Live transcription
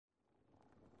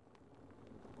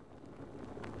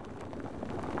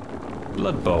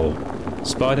Blood Bowl,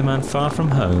 Spider-Man Far From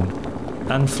Home,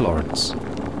 and Florence.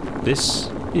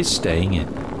 This is Staying In.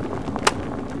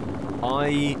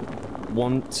 I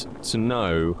want to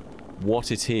know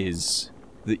what it is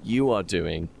that you are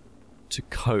doing to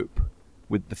cope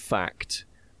with the fact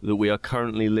that we are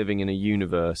currently living in a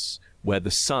universe where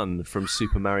the sun from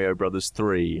Super Mario Bros.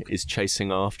 3 is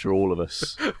chasing after all of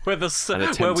us. where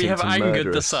we have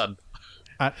angered the sun.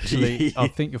 Actually, I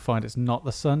think you'll find it's not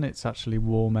the sun. It's actually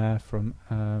warm air from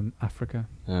Africa.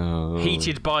 Oh.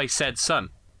 Heated by said sun.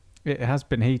 It has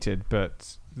been heated,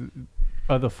 but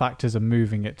other factors are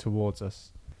moving it towards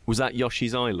us. Was that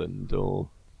Yoshi's Island, or...?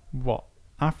 What?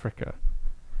 Africa?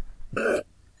 All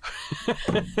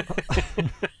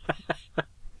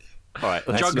right,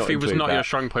 Geography was not your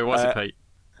strong point, was it, Pete?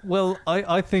 Well,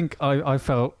 I think I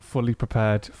felt fully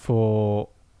prepared for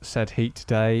said heat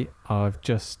today. I've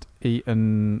just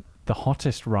eaten the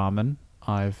hottest ramen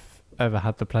I've ever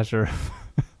had the pleasure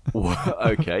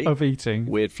of eating.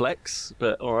 Weird flex,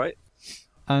 but all right.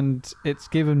 And it's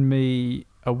given me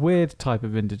a weird type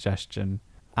of indigestion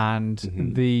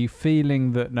and the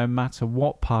feeling that no matter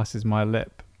what passes my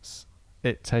lips,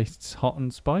 it tastes hot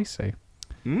and spicy.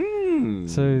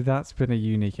 So that's been a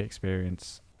unique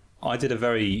experience. I did a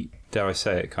very, dare I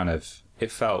say it,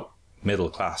 it felt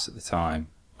middle class at the time.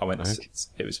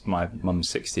 It was my mum's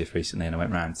 60th recently, and I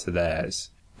went round to theirs,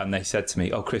 and they said to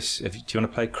me, "Oh, Chris, do you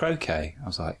want to play croquet?" I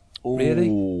was like, "Really?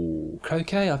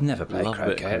 Croquet? I've never played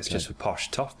croquet. It's just for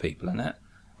posh, tough people, isn't it?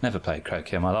 Never played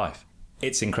croquet in my life.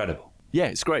 It's incredible. Yeah,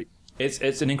 it's great.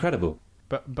 It's an incredible.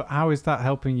 But how is that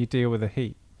helping you deal with the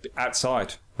heat?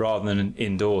 Outside rather than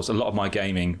indoors. A lot of my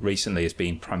gaming recently has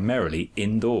been primarily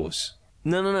indoors.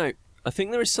 No. I think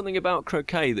there is something about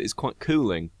croquet that is quite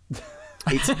cooling.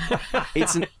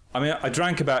 I mean, I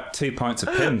drank about 2 pints of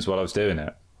Pimm's while I was doing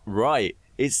it. Right.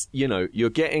 It's, you're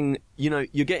getting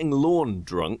lawn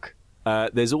drunk.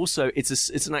 There's also,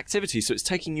 it's an activity, so it's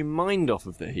taking your mind off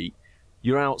of the heat.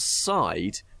 You're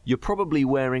outside. You're probably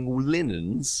wearing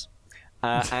linens,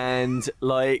 and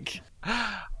like.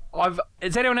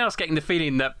 Is anyone else getting the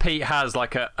feeling that Pete has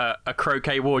like a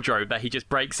croquet wardrobe that he just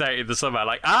breaks out in the summer?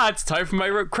 Like, it's time for my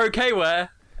croquet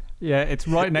wear. Yeah, it's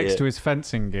right next to his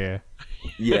fencing gear.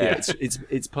 Yeah,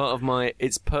 it's part of my.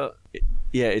 It's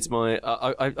my.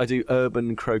 I do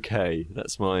urban croquet.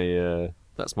 That's my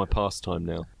pastime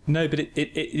now. No, but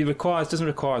it doesn't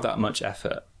require that much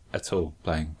effort at all.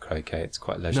 Playing croquet, it's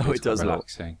quite leisurely. No, it does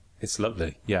relaxing. not. It's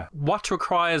lovely. Yeah. What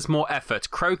requires more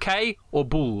effort, croquet or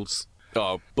balls?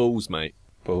 Oh, balls, mate.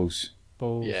 Balls.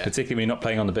 Yeah. Particularly when you're not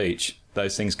playing on the beach.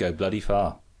 Those things go bloody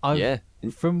far.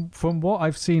 From what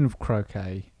I've seen of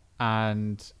croquet,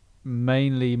 and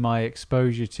mainly my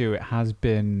exposure to it has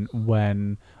been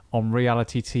when on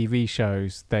reality TV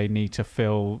shows they need to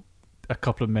fill a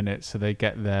couple of minutes so they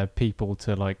get their people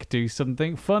to like do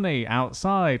something funny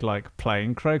outside, like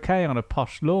playing croquet on a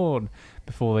posh lawn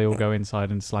before they all go inside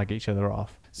and slag each other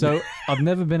off. So I've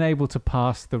never been able to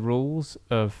pass the rules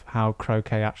of how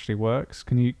croquet actually works.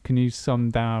 Can you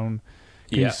sum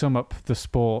up the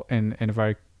sport in a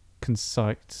very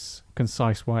concise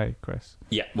way, Chris?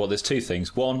 Yeah, well, there's two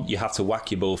things. One, you have to whack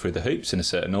your ball through the hoops in a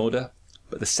certain order.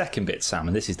 But the second bit, Sam,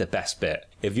 and this is the best bit,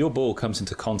 if your ball comes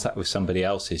into contact with somebody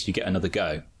else's, you get another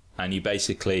go. And you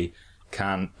basically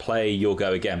can play your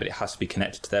go again, but it has to be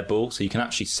connected to their ball. So you can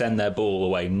actually send their ball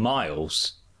away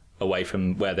miles away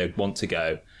from where they want to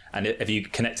go. And if you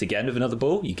connect again with another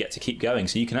ball, you get to keep going.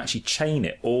 So you can actually chain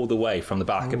it all the way from the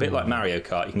back. Ooh. A bit like Mario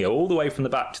Kart. You can go all the way from the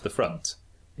back to the front.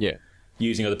 Yeah.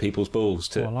 Using other people's balls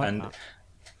to, that.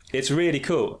 It's really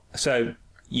cool. So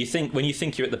when you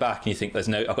think you're at the back and you think I've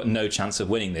got no chance of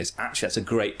winning this, actually that's a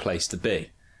great place to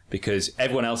be, because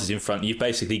everyone else is in front. You've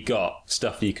basically got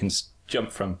stuff that you can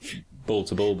jump from ball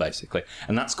to ball, basically,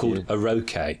 and that's called a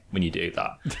roquet when you do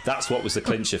that. That's what was the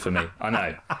clincher for me. I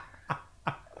know.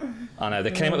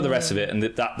 They came up with the rest of it, and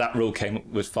that rule came up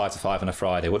with 5 to 5 on a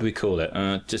Friday. What do we call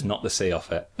it? Just knock the C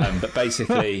off it. But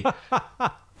basically,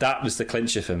 that was the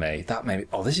clincher for me. That made me,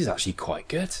 this is actually quite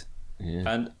good.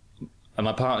 Yeah. And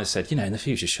my partner said, in the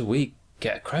future, should we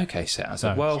get a croquet set? I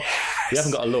said, we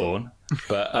haven't got a lawn,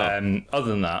 but other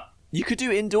than that... You could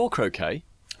do indoor croquet.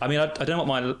 I mean, I don't know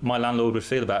what my landlord would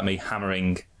feel about me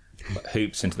hammering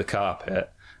hoops into the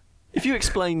carpet. If you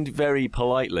explained very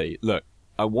politely, look,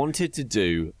 I wanted to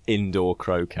do indoor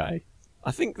croquet,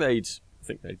 I think they'd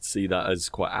see that as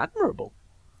quite admirable.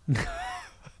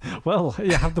 Well,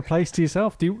 you have the place to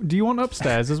yourself. Do you want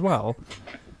upstairs as well?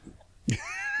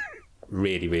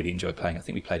 Really, really enjoyed playing. I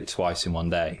think we played it twice in one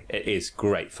day. It is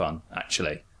great fun,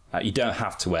 actually. You don't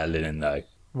have to wear linen, though.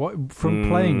 From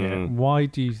playing it, why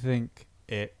do you think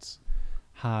it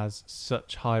has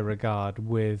such high regard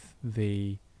with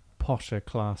the posher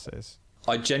classes?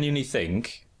 I genuinely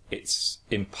think it's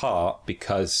in part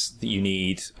because you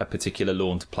need a particular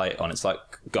lawn to play it on. It's like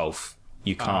golf.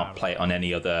 You can't play it on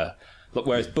any other... Look,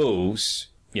 whereas balls,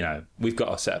 we've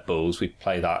got a set of balls. We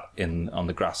play that on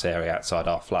the grass area outside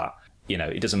our flat.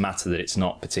 It doesn't matter that it's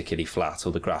not particularly flat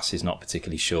or the grass is not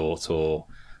particularly short or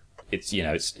it's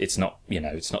not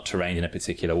terrained in a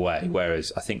particular way.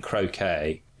 Whereas I think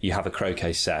croquet, you have a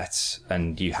croquet set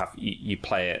and you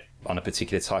play it on a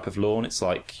particular type of lawn. It's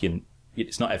like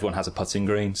it's not everyone has a putting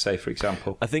green, say, for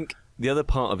example. I think the other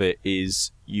part of it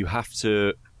is you have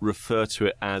to refer to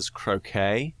it as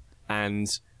croquet,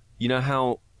 and you know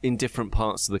how in different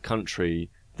parts of the country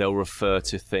they'll refer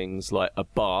to things like a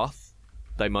bath,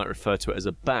 they might refer to it as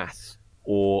a bath,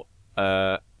 or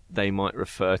they might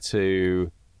refer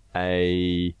to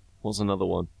what's another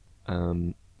one?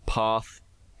 Path.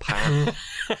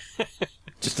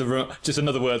 Just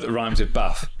another word that rhymes with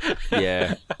bath.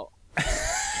 Yeah.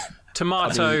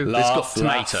 Tomato,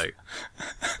 tomato.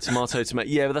 Tomato.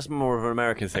 Yeah, but that's more of an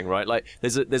American thing, right? Like,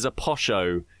 there's a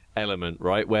posho element,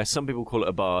 right, where some people call it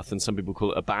a bath and some people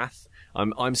call it a bath.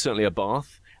 I'm certainly a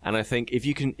bath, and I think if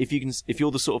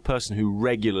you're the sort of person who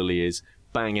regularly is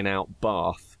banging out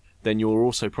bath, then you're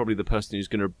also probably the person who's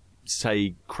going to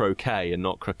say croquet and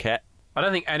not croquette. I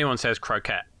don't think anyone says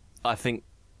croquette. I think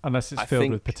unless it's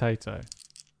filled with potato.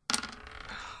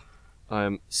 I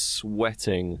am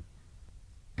sweating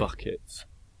buckets.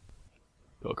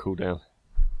 Got to cool down.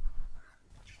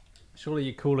 Surely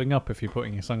you're cooling up if you're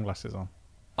putting your sunglasses on.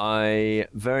 I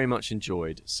very much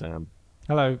enjoyed, Sam,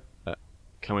 Hello.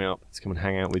 coming up to come and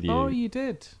hang out with you. Oh, you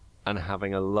did. And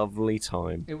having a lovely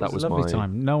time. It was a lovely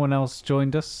time. No one else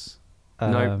joined us.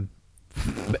 No.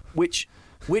 which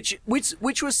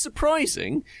was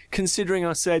surprising, considering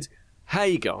I said,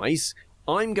 "Hey guys,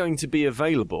 I'm going to be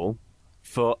available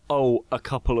for a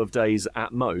couple of days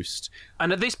at most."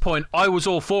 And at this point, I was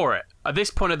all for it. At this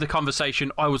point of the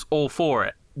conversation, I was all for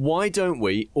it. Why don't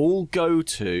we all go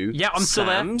to I'm still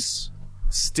there. Sam's?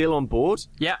 Still on board?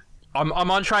 Yeah, I'm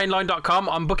on trainline.com.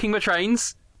 I'm booking my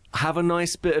trains. Have a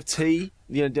nice bit of tea,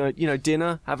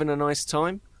 dinner, having a nice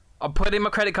time. I'll put in my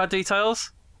credit card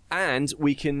details. And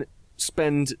we can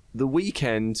spend the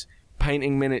weekend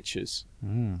painting miniatures.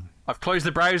 I've closed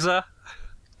the browser.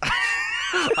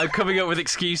 I'm coming up with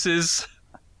excuses.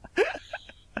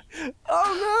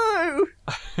 Oh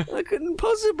no! I couldn't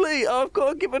possibly. I've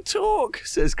got to give a talk,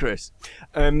 says Chris.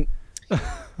 I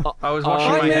was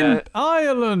washing my hair. In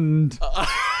Ireland.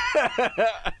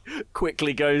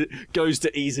 Quickly goes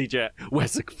to EasyJet.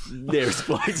 Where's the nearest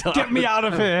flight? Get me out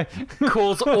of here.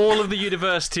 Calls all of the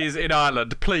universities in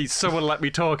Ireland. Please, someone let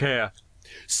me talk here.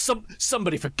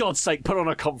 Somebody, for God's sake, put on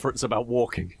a conference about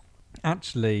walking.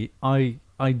 Actually, I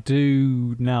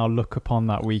do now look upon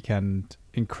that weekend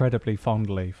incredibly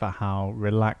fondly for how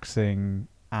relaxing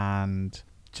and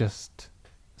just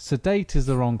sedate is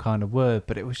the wrong kind of word,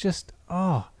 but it was just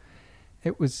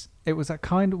it was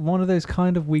that one of those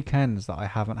kind of weekends that I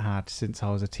haven't had since I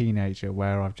was a teenager,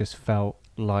 where I've just felt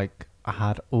like I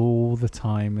had all the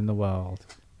time in the world.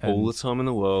 All the time in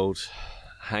the world,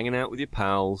 hanging out with your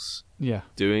pals. Yeah.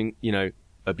 Doing,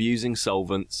 abusing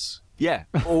solvents. Yeah,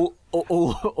 all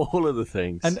of the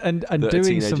things. And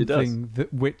doing something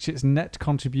which its net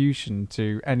contribution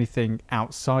to anything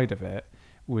outside of it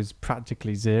was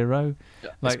practically zero.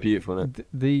 That's beautiful, isn't it?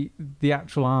 The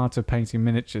actual art of painting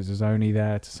miniatures is only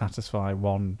there to satisfy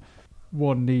one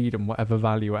need, and whatever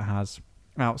value it has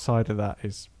outside of that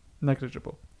is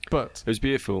negligible. But it was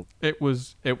beautiful. It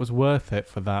was worth it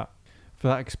for that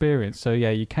experience. So yeah,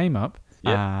 you came up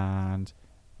and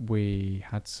we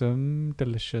had some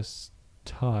delicious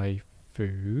Thai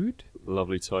food.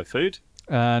 Lovely Thai food.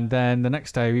 And then the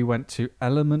next day we went to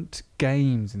Element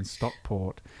Games in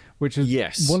Stockport, which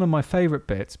is one of my favourite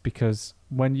bits, because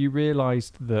when you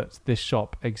realised that this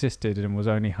shop existed and was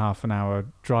only half an hour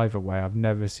drive away, I've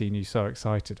never seen you so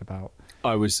excited about.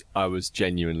 I was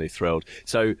genuinely thrilled.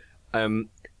 So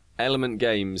Element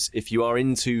Games, if you are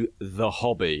into the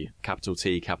hobby, capital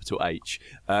T, capital H,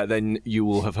 then you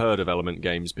will have heard of Element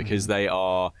Games, because they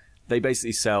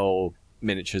basically sell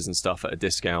miniatures and stuff at a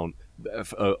discount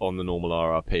on the normal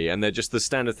RRP, and they're just the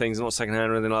standard things, not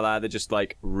secondhand or anything like that. They're just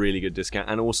like really good discount,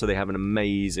 and also they have an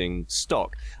amazing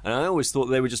stock. And I always thought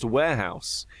they were just a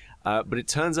warehouse, but it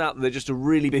turns out that they're just a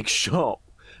really big shop,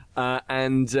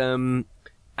 and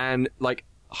like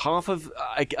half of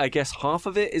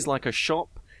it is like a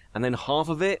shop, and then half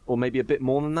of it, or maybe a bit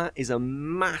more than that, is a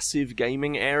massive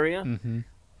gaming area.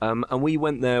 And we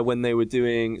went there when they were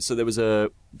doing... So there was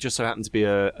just so happened to be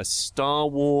a Star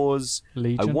Wars...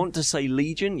 Legion? I want to say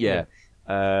Legion, yeah.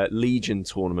 Legion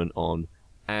tournament on,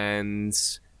 and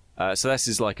so this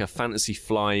is like a Fantasy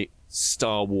Flight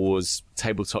Star Wars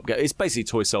tabletop game. It's basically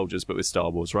Toy Soldiers but with Star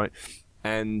Wars, right?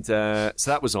 And so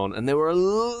that was on, and there were a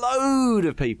load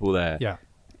of people there. Yeah,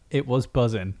 it was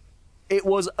buzzing. It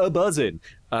was a buzzing.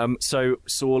 So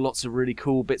saw lots of really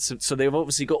cool bits of. So they've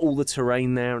obviously got all the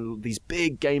terrain there and these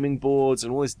big gaming boards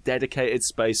and all this dedicated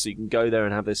space, so you can go there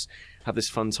and have this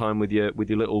fun time with your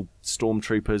little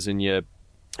stormtroopers and your.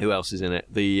 Who else is in it?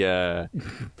 Who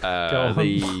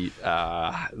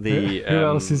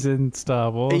else is in Star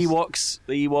Wars? Ewoks.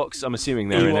 The Ewoks. I'm assuming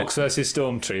they're in it. Ewoks versus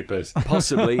stormtroopers.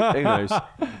 Possibly. Who knows?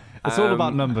 It's all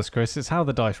about numbers, Chris. It's how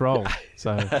the dice roll.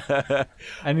 So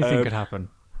anything could happen.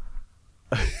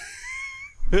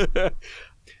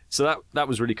 So that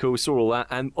was really cool. We saw all that,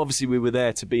 and obviously we were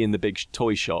there to be in the big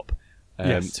toy shop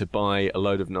to buy a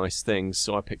load of nice things.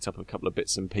 So I picked up a couple of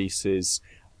bits and pieces.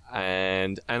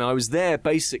 And I was there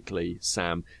basically,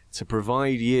 Sam, to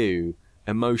provide you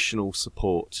emotional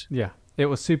support. Yeah, it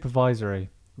was supervisory,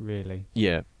 really.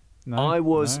 Yeah,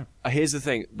 No. Here's the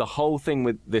thing: the whole thing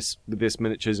with this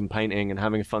miniatures and painting and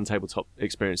having a fun tabletop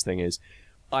experience thing is,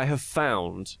 I have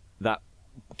found that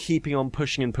keeping on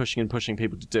pushing and pushing and pushing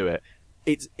people to do it,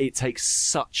 it takes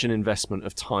such an investment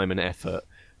of time and effort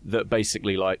that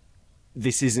basically like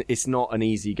it's not an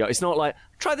easy go. It's not like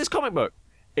try this comic book.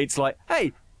 It's like,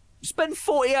 hey. Spend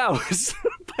 40 hours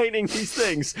painting these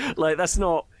things. Like that's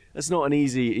not an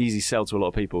easy sell to a lot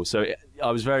of people. So I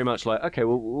was very much like, okay,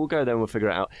 we'll go there and we'll figure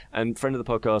it out. And friend of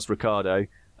the podcast, Ricardo,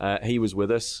 he was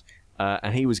with us,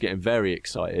 and he was getting very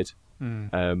excited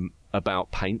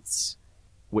about paints,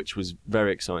 which was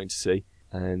very exciting to see.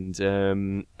 And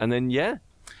then yeah.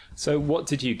 So what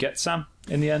did you get, Sam,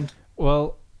 in the end?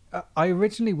 Well, I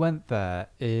originally went there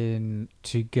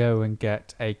to go and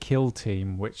get a kill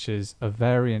team, which is a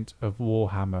variant of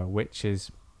Warhammer, which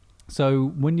is...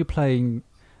 So when you're playing,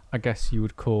 I guess you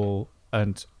would call,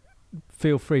 and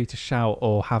feel free to shout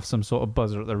or have some sort of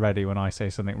buzzer at the ready when I say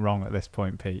something wrong at this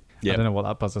point, Pete. Yep. I don't know what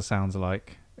that buzzer sounds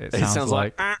like. It sounds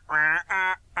like... I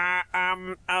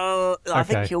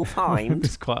think you'll find...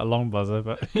 It's quite a long buzzer,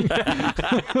 but...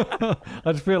 I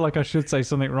just feel like I should say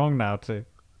something wrong now, too.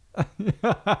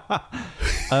 I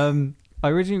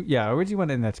originally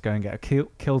went in there to go and get a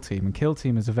kill team, and kill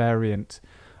team is a variant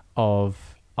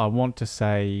of, I want to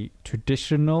say,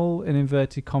 traditional in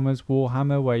inverted commas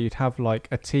Warhammer, where you'd have like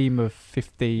a team of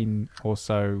 15 or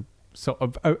so, sort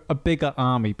of a bigger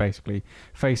army basically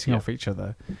facing off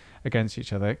against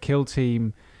each other. Kill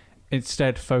team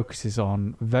instead focuses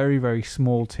on very, very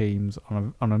small teams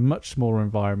on a much smaller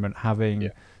environment, having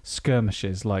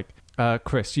skirmishes like.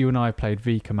 Chris, you and I played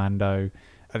V Commando,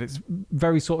 and it's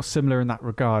very sort of similar in that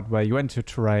regard, where you enter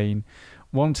terrain.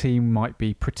 One team might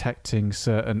be protecting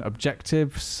certain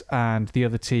objectives, and the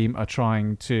other team are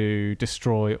trying to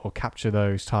destroy or capture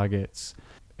those targets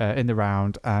in the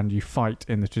round, and you fight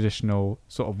in the traditional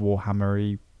sort of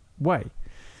Warhammer-y way.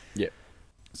 Yeah.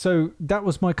 So that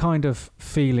was my kind of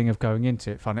feeling of going into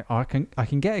it. I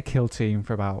can get a kill team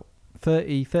for about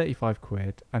 30, 35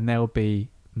 quid, and they'll be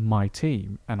my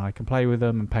team, and I can play with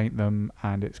them and paint them,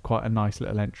 and it's quite a nice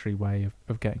little entry way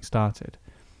of getting started.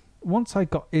 Once I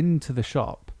got into the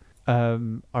shop, I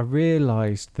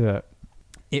realised that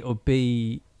it would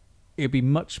be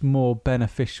much more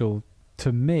beneficial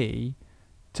to me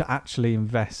to actually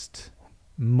invest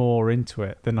more into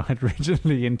it than I'd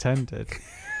originally intended,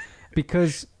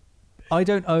 because I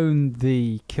don't own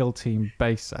the Kill Team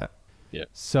base set. Yeah.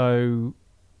 So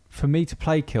for me to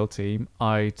play Kill Team,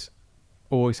 I'd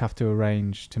always have to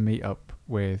arrange to meet up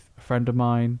with a friend of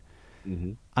mine,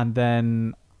 and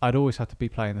then I'd always have to be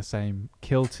playing the same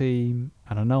kill team,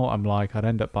 and I know what I'm like. I'd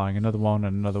end up buying another one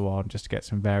and another one just to get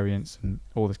some variants and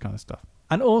all this kind of stuff.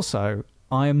 And also,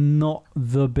 I am not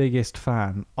the biggest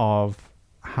fan of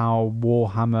how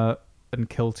Warhammer and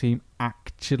Kill Team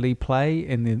actually play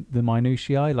in the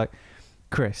minutiae. Like,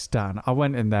 Chris, Dan, I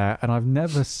went in there and I've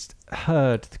never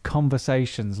heard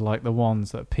conversations like the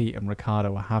ones that Pete and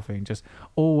Ricardo were having, just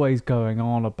always going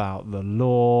on about the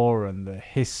lore and the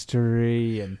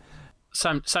history. And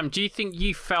Sam, do you think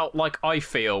you felt like I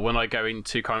feel when I go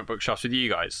into comic book shops with you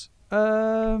guys?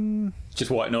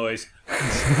 Just white noise.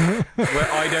 Where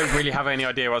I don't really have any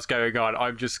idea what's going on.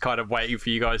 I'm just kind of waiting for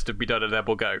you guys to be done and then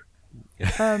we'll go.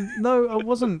 No, I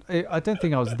wasn't. I don't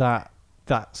think I was that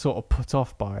sort of put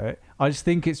off by it. I just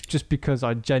think it's just because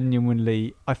I had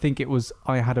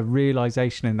a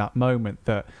realization in that moment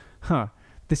that,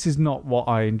 this is not what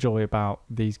I enjoy about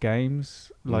these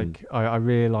games. Like, I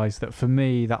realized that for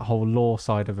me, that whole lore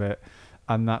side of it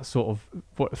and that sort of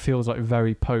what feels like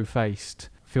very po-faced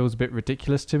feels a bit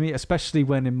ridiculous to me, especially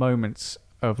when in moments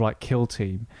of like Kill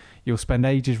Team, you'll spend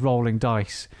ages rolling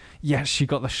dice. Yes, you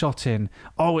got the shot in.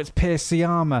 Oh, it's pierced the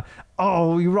armor.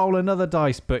 Oh, you roll another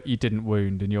dice, but you didn't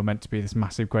wound, and you're meant to be this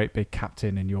massive, great big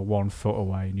captain, and you're 1 foot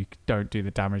away, and you don't do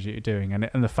the damage that you're doing.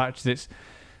 And the fact that it's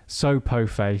so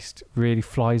po-faced really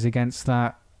flies against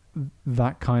that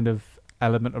kind of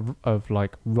element of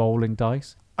like rolling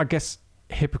dice. I guess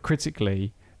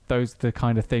hypocritically, those are the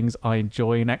kind of things I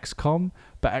enjoy in XCOM,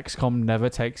 but XCOM never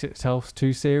takes itself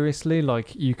too seriously.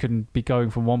 Like, you can be going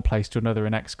from one place to another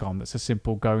in XCOM that's a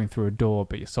simple going through a door,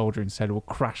 but your soldier instead will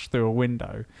crash through a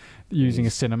window using a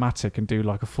cinematic and do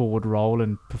like a forward roll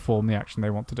and perform the action they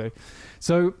want to do.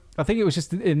 So I think it was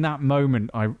just in that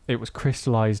moment it was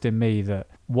crystallized in me that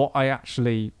what I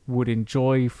actually would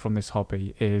enjoy from this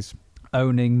hobby is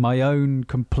owning my own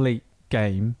complete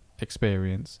game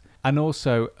experience, and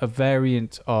also a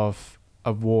variant of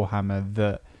Warhammer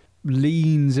that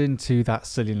leans into that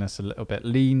silliness a little bit,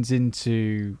 leans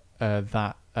into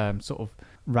that sort of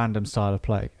random style of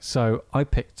play. So I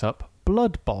picked up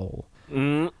Blood Bowl,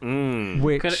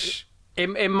 which...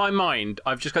 In my mind,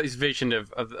 I've just got this vision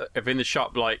of in the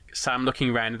shop, like Sam looking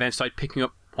around and then started picking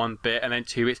up one bit and then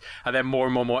 2 bits and then more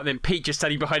and more and more, and then Pete just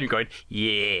standing behind him going,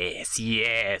 yes,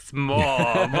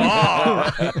 more.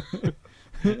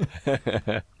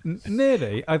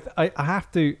 Nearly. I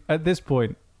have to, at this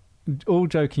point, all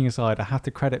joking aside, I have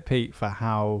to credit Pete for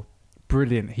how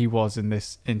brilliant he was in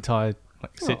this entire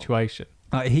situation.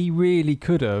 He really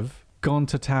could have gone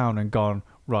to town and gone,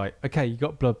 right, okay, you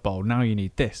got Blood Bowl, now you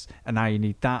need this, and now you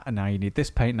need that, and now you need this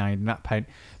paint, now you need that paint.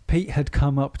 Pete had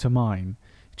come up to mine,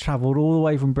 travelled all the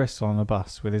way from Bristol on a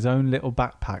bus with his own little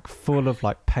backpack full of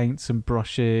like paints and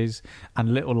brushes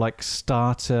and little like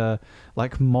starter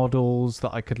like models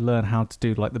that I could learn how to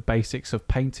do like the basics of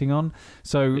painting on.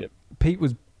 So Pete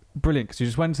was brilliant because he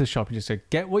just went to the shop and just said,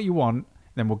 get what you want,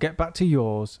 then we'll get back to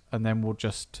yours, and then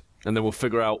we'll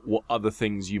figure out what other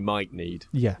things you might need.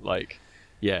 Yeah.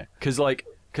 Because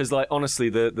honestly,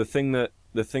 the thing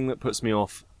that puts me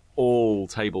off all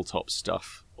tabletop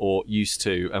stuff, or used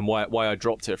to, and why I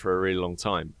dropped it for a really long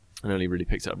time and only really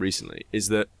picked it up recently, is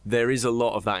that there is a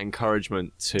lot of that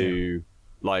encouragement to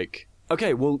like,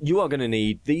 okay, well, you are going to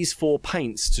need these 4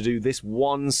 paints to do this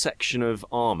one section of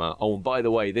armor. Oh, and by the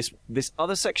way, this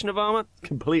other section of armor,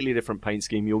 completely different paint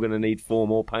scheme. You're going to need 4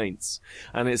 more paints,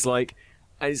 and it's like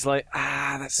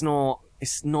it's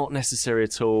not necessary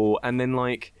at all. And then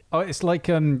like, it's like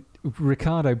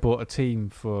Ricardo bought a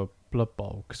team for Blood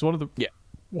Bowl because one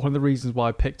of the reasons why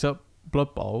I picked up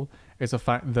Blood Bowl is the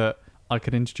fact that I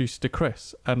can introduce it to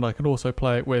Chris, and I can also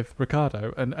play it with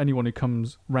Ricardo, and anyone who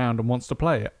comes round and wants to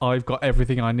play it, I've got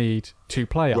everything I need to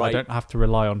play it. Right. I don't have to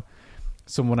rely on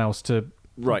someone else to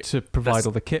provide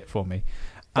all the kit for me.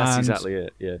 That's exactly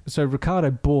it, yeah. So Ricardo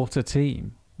bought a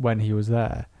team when he was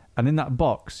there, and in that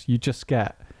box you just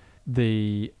get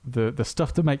the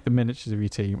stuff to make the miniatures of your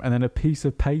team, and then a piece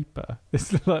of paper,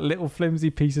 this like little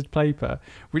flimsy piece of paper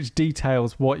which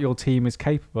details what your team is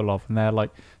capable of, and their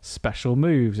like special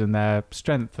moves and their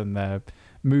strength and their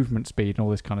movement speed and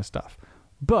all this kind of stuff.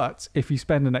 But if you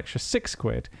spend an extra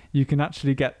 £6, you can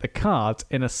actually get the cards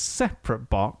in a separate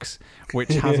box which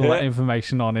has all that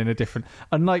information on in a different,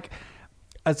 and like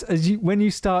as you, when you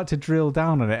start to drill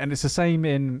down on it, and it's the same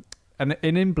in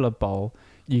Blood Bowl,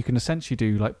 you can essentially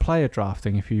do like player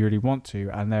drafting if you really want to,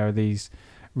 and there are these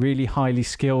really highly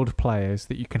skilled players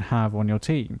that you can have on your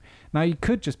team. Now, you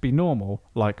could just be normal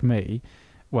like me.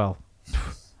 Well,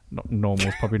 not normal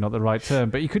is probably not the right term,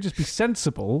 but you could just be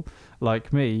sensible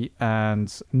like me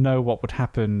and know what would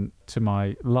happen to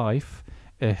my life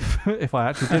if I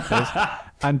actually did this,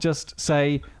 and just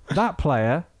say that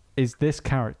player is this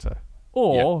character.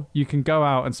 Or you can go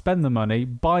out and spend the money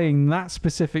buying that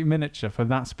specific miniature for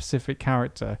that specific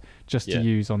character just to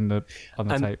use on the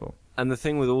table. And the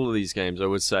thing with all of these games, I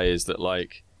would say, is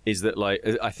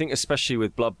that I think especially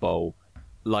with Blood Bowl,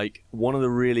 like one of the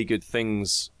really good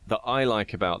things that I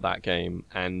like about that game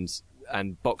and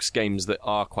box games that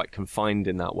are quite confined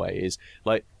in that way is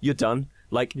like you're done.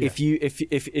 Like if you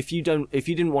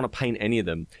didn't want to paint any of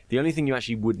them, the only thing you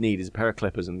actually would need is a pair of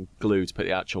clippers and glue to put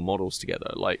the actual models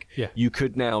together. Like you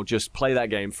could now just play that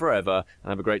game forever and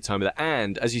have a great time with it.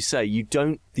 And as you say,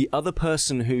 the other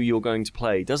person who you're going to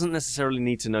play doesn't necessarily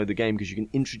need to know the game because you can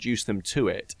introduce them to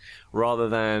it, rather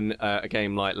than a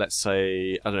game like, let's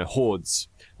say, I don't know, Hordes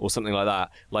or something like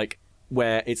that. Like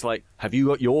where it's like, have you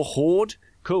got your horde?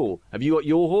 Cool. Have you got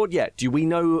your horde yet? Do we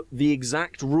know the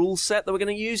exact rule set that we're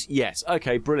going to use? Yes.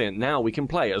 Okay, brilliant. Now we can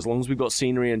play as long as we've got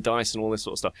scenery and dice and all this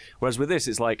sort of stuff. Whereas with this,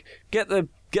 it's like, get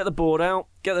the board out,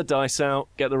 get the dice out,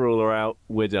 get the ruler out,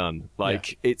 we're done.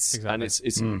 Like, it's exactly.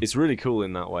 And it's really cool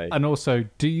in that way. And also,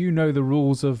 do you know the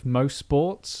rules of most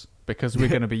sports? Because we're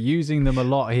going to be using them a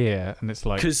lot here, and it's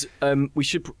like... Because we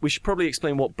should probably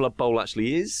explain what Blood Bowl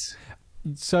actually is.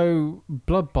 So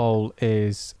Blood Bowl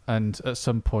is, and at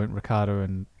some point Ricardo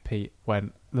and Pete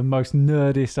went, the most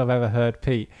nerdiest I've ever heard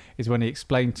Pete is when he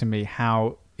explained to me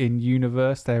how in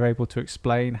universe they're able to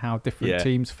explain how different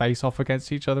teams face off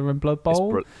against each other in Blood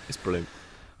Bowl. It's brilliant.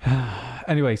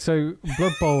 Anyway, so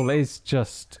Blood Bowl is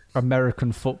just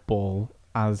American football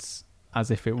as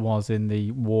if it was in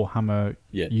the Warhammer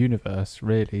universe,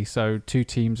 really. So two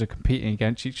teams are competing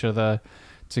against each other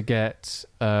to get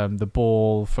the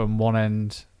ball from one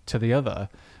end to the other.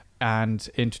 And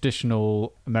in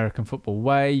traditional American football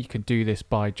way, you can do this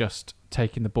by just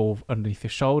taking the ball underneath your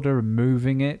shoulder and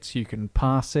moving it. You can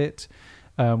pass it,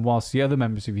 whilst the other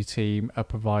members of your team are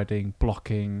providing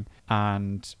blocking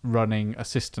and running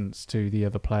assistance to the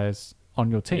other players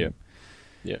on your team.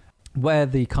 Yeah. Where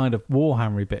the kind of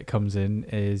Warhammer bit comes in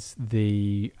is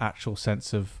the actual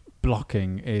sense of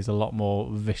blocking is a lot more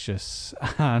vicious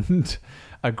and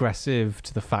aggressive,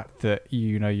 to the fact that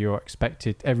you're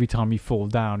expected every time you fall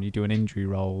down, you do an injury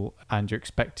roll, and you're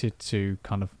expected to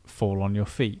kind of fall on your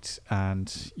feet,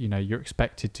 and you're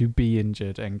expected to be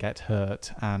injured and get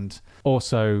hurt. And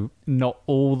also, not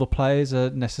all the players are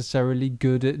necessarily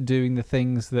good at doing the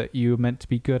things that you're meant to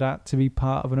be good at to be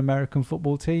part of an American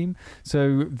football team.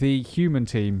 So the human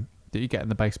team that you get in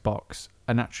the base box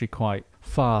are naturally quite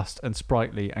fast and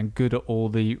sprightly and good at all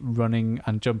the running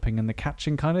and jumping and the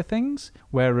catching kind of things,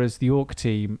 whereas the orc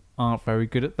team aren't very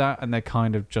good at that, and they're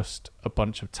kind of just a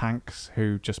bunch of tanks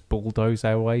who just bulldoze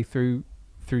their way through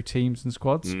teams and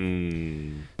squads.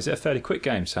 Is it a fairly quick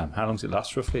game, Sam? How long does it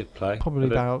last roughly to play? Probably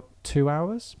about 2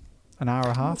 hours, an hour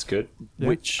and a half. That's good.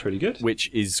 Yeah. Pretty good.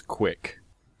 Which is quick.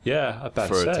 Yeah, I bet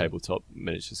for a tabletop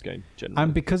miniatures game, generally.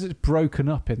 And because it's broken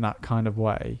up in that kind of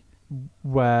way,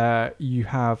 where you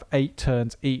have 8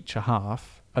 turns each a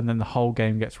half, and then the whole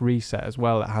game gets reset as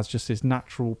well, it has just this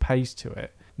natural pace to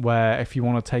it, where if you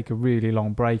want to take a really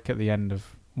long break at the end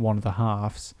of one of the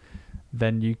halves,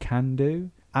 then you can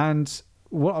do. And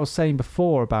what I was saying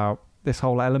before about this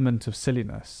whole element of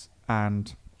silliness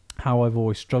and how I've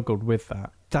always struggled with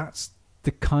that, that's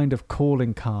the kind of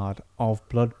calling card of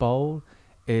Blood Bowl,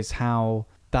 is how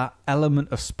that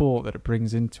element of sport that it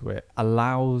brings into it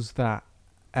allows that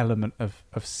element of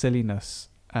silliness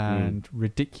and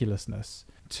ridiculousness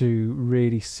to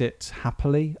really sit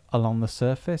happily along the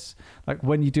surface. Like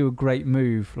when you do a great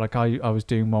move, like I was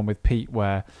doing one with Pete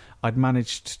where I'd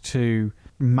managed to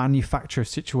manufacture a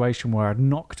situation where I'd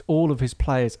knocked all of his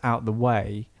players out the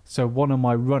way so one of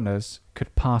my runners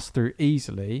could pass through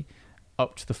easily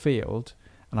up to the field,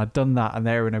 and I'd done that, and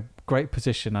they were in a great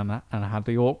position, and I had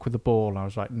the orc with the ball, and I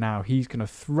was like, now he's going to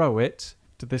throw it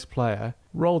to this player,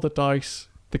 roll the dice,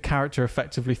 the character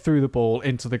effectively threw the ball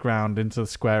into the ground, into the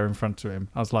square in front of him.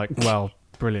 I was like, well,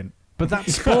 brilliant. But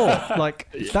that's sport.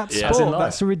 Like, that's sport.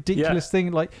 That's a ridiculous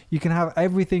thing. Like, you can have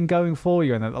everything going for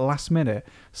you, and at the last minute,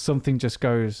 something just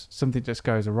goes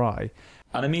awry.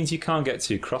 And it means you can't get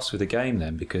too cross with the game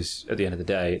then, because at the end of the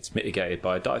day, it's mitigated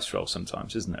by a dice roll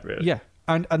sometimes, isn't it, really? Yeah.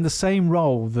 And the same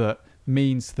roll that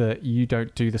means that you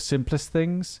don't do the simplest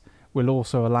things will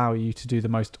also allow you to do the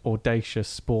most audacious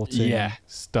sporting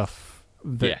stuff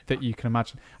that you can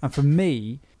imagine. And for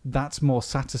me, that's more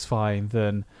satisfying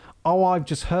than, I've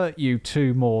just hurt you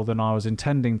 2 more than I was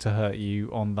intending to hurt you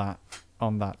on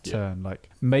that turn. Like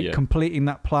completing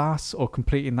that pass or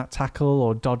completing that tackle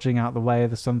or dodging out the way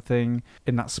of something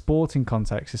in that sporting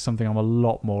context is something I'm a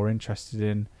lot more interested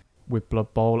in with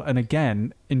Blood Bowl. And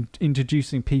again,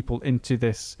 introducing people into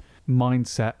this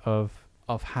mindset of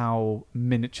how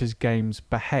miniatures games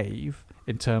behave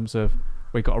in terms of,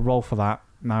 we got to roll for that.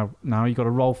 Now you got to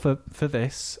roll for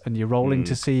this, and you're rolling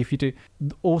to see if you do.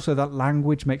 Also, that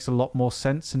language makes a lot more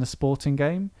sense in a sporting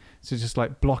game. So it's just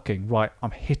like blocking, right,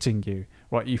 I'm hitting you.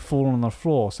 Right, you've fallen on the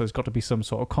floor, so there's got to be some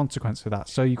sort of consequence for that.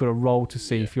 So you've got to roll to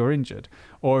see if you're injured.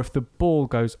 Or if the ball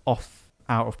goes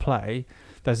out of play,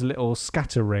 there's a little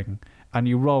scatter ring, and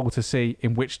you roll to see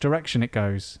in which direction it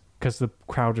goes, because the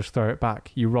crowd just throw it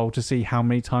back. You roll to see how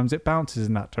many times it bounces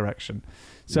in that direction.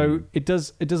 So it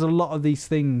does a lot of these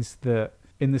things that,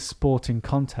 in the sporting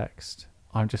context,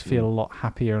 I just feel a lot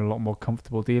happier and a lot more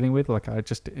comfortable dealing with. Like, I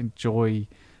just enjoy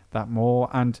that more.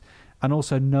 And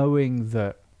also knowing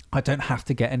that I don't have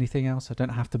to get anything else. I don't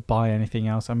have to buy anything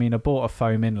else. I mean, I bought a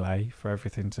foam inlay for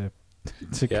everything to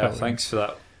to Yeah, go. thanks for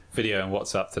that video on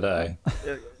WhatsApp today.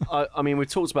 I mean, we've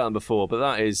talked about them before, but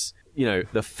that is, the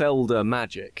Felder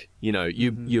magic.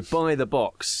 You buy the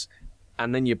box,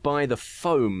 and then you buy the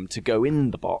foam to go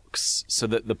in the box so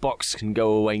that the box can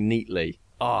go away neatly.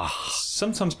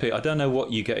 Sometimes, Pete, I don't know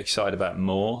what you get excited about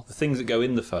more, the things that go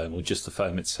in the foam or just the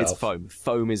foam itself. It's foam.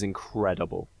 Foam is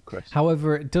incredible, Chris.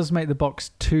 However, it does make the box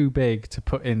too big to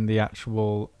put in the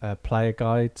actual player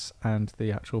guides and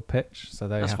the actual pitch, so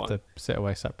they That's have fine. to sit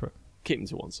away separate. Keep them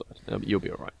to one side. You'll be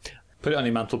all right. Put it on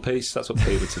your mantelpiece. That's what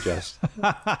Pete would suggest.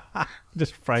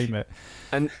 Just frame it.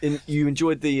 And you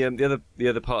enjoyed the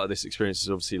other part of this experience is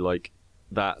obviously like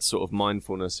that sort of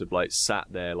mindfulness of like sat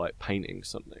there like painting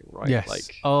something, right? Yes.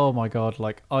 Like, oh my god!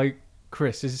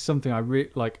 Chris, this is something I really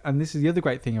like, and this is the other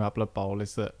great thing about Blood Bowl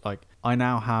is that like I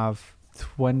now have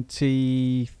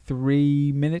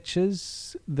 23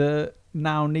 miniatures that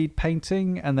now need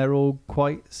painting, and they're all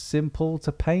quite simple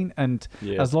to paint. And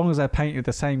as long as they're painted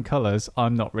the same colours,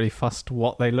 I'm not really fussed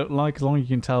what they look like, as long as you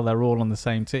can tell they're all on the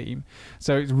same team.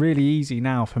 So it's really easy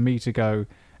now for me to go,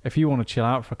 if you want to chill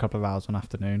out for a couple of hours one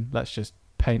afternoon, let's just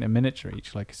paint a miniature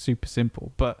each. Like, it's super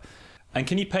simple. And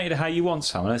can you paint it how you want,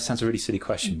 Sam? I know it sounds a really silly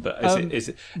question, but is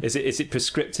it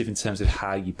prescriptive in terms of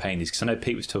how you paint these? Because I know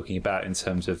Pete was talking about in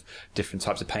terms of different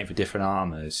types of paint for different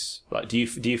armours. Like, do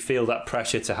you feel that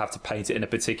pressure to have to paint it in a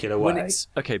particular way? when it's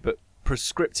okay, but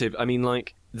prescriptive. I mean,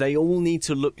 like they all need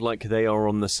to look like they are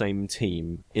on the same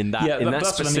team in that. Yeah, in that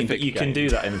that's what I mean. But you can do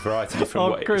that in a variety of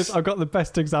different ways. Chris, I've got the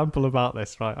best example about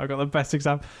this, right? I've got the best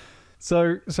example.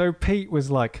 So Pete was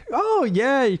like, "Oh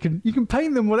yeah, you can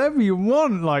paint them whatever you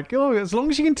want. Like, oh, as long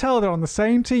as you can tell they're on the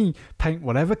same team, paint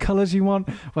whatever colours you want,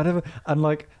 whatever." And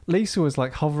like Lisa was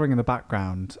like hovering in the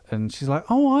background, and she's like,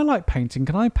 "Oh, I like painting.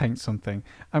 Can I paint something?"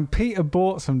 And Peter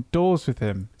bought some doors with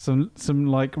him, some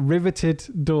like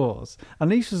riveted doors. And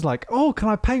Lisa was like, "Oh, can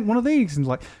I paint one of these?" And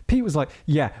like Pete was like,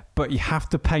 "Yeah, but you have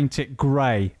to paint it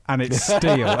grey and it's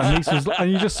steel."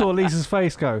 And you just saw Lisa's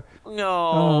face go,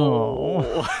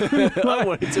 No. I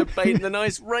wanted to paint the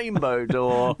nice rainbow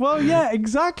door. Well, yeah,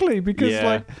 exactly. Because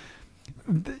like,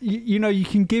 you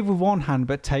can give with one hand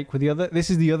but take with the other. This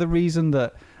is the other reason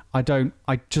that I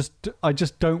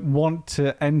just don't want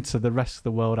to enter the rest of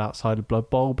the world outside of Blood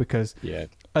Bowl, because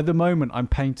at the moment I'm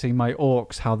painting my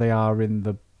orcs how they are in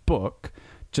the book,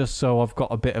 just so I've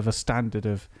got a bit of a standard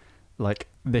of like,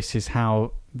 this is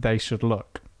how they should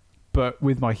look. But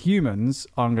with my humans,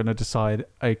 I'm going to decide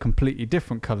a completely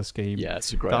different color scheme. Yeah,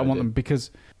 it's a great I want idea. them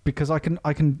because I can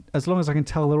as long as I can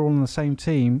tell they're all on the same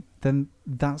team, then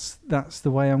that's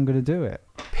the way I'm going to do it.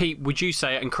 Pete, would you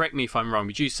say, and correct me if I'm wrong,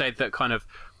 would you say that kind of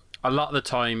a lot of the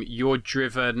time you're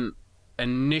driven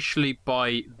initially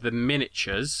by the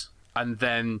miniatures, and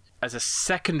then as a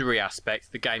secondary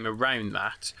aspect, the game around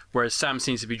that, whereas Sam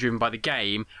seems to be driven by the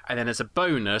game, and then as a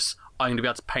bonus, I'm going to be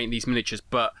able to paint these miniatures,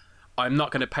 but I'm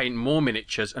not going to paint more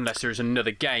miniatures unless there is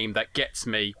another game that gets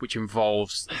me, which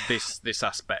involves this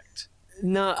aspect.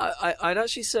 No, I'd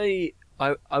actually say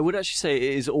I would actually say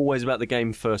it is always about the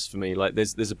game first for me. Like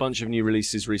there's a bunch of new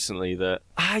releases recently that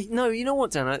no, you know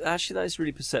what, Dan? Actually, that is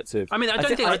really perceptive. I mean, I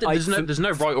don't think there's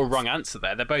no right or wrong answer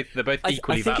there. They're both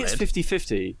equally valid. I think it's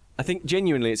 50-50. I think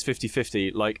genuinely it's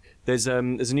 50-50. Like there's a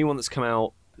new one that's come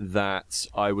out that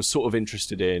I was sort of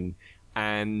interested in,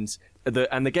 and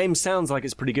the game sounds like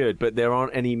it's pretty good, but there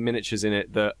aren't any miniatures in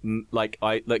it that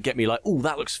that get me like, oh,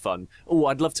 that looks fun. Oh,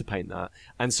 I'd love to paint that.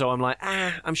 And so I'm like,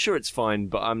 I'm sure it's fine,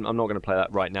 but I'm not going to play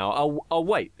that right now. I'll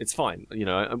wait. It's fine,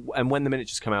 And when the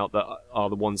miniatures come out that are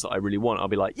the ones that I really want, I'll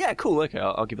be like, yeah, cool, okay,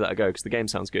 I'll give that a go because the game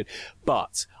sounds good.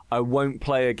 But I won't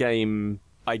play a game.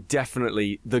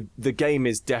 The game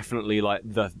is definitely like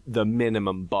the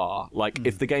minimum bar. Like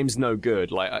if the game's no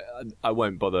good, like I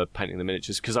won't bother painting the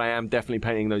miniatures because I am definitely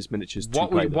painting those miniatures to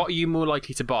play them. What are you more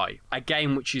likely to buy? A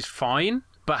game which is fine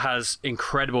but has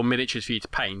incredible miniatures for you to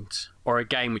paint, or a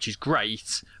game which is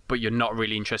great but you're not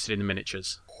really interested in the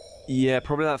miniatures? Yeah,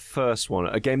 probably that first one.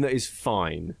 A game that is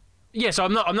fine. Yeah, so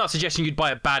I'm not suggesting you'd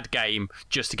buy a bad game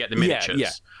just to get the miniatures.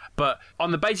 Yeah. But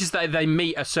on the basis that they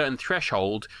meet a certain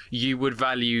threshold, you would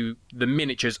value the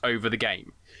miniatures over the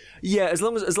game. Yeah, as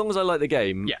long as I like the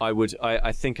game, Yeah.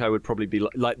 I think I would probably be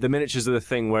like the miniatures are the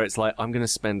thing where it's like I'm going to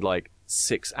spend like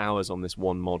 6 hours on this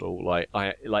one model.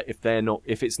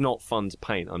 If it's not fun to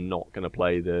paint, I'm not going to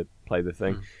play the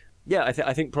thing. Yeah,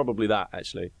 I think probably that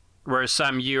actually. Whereas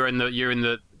Sam, you're in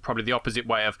the probably the opposite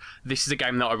way of, this is a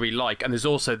game that I really like, and there's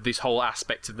also this whole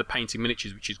aspect of the painting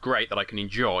miniatures which is great that I can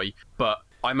enjoy, but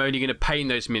I'm only going to paint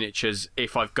those miniatures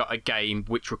if I've got a game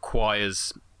which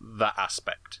requires that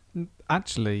aspect.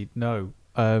 Actually, no.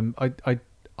 I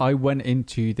I went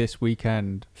into this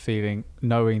weekend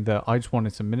knowing that I just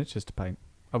wanted some miniatures to paint.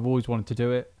 I've always wanted to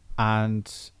do it, and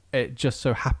it just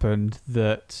so happened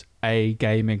that a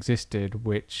game existed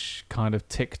which kind of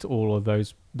ticked all of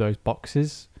those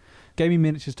boxes. Gave me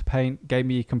miniatures to paint, gave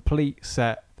me a complete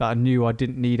set that I knew I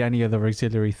didn't need any other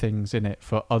auxiliary things in it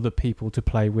for other people to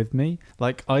play with me.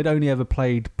 Like, I'd only ever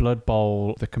played Blood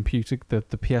Bowl, the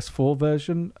PS4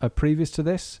 version previous to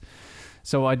this.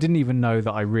 So I didn't even know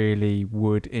that I really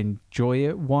would enjoy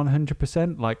it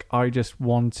 100%. Like, I just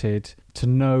wanted to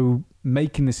know,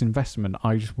 making this investment,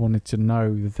 I just wanted to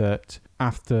know that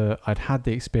after I'd had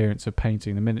the experience of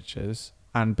painting the miniatures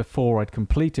and before I'd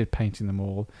completed painting them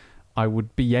all, I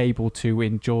would be able to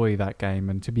enjoy that game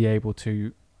and to be able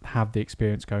to have the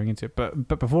experience going into it.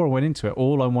 But before I went into it,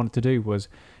 all I wanted to do was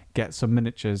get some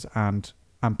miniatures and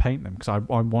paint them, because I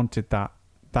wanted that.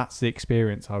 That's the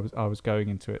experience I was going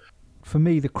into it. For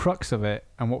me, the crux of it,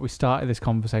 and what we started this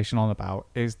conversation on about,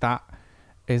 is that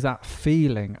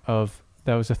feeling of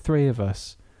there was the three of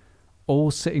us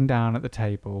all sitting down at the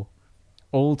table,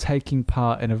 all taking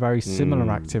part in a very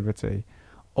similar activity,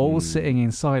 all sitting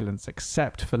in silence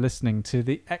except for listening to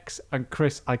the and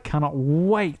Chris, I cannot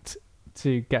wait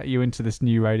to get you into this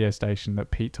new radio station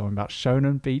that Pete told me about,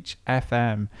 Shonen Beach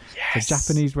FM. Yes. A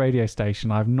Japanese radio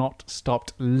station. I've not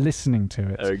stopped listening to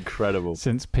it. Incredible.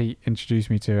 Since Pete introduced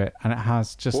me to it, and it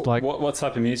has just what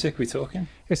type of music are we talking?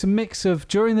 It's a mix of,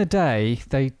 during the day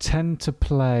they tend to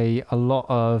play a lot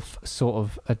of sort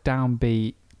of a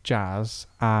downbeat jazz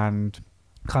and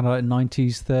kind of like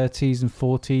 90s, 30s and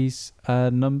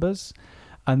 40s numbers,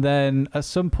 and then at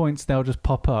some points they'll just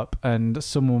pop up and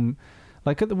someone,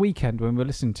 like at the weekend when we were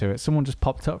listening to it, someone just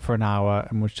popped up for an hour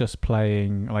and was just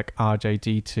playing like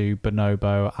RJD2,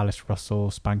 Bonobo, Alice Russell,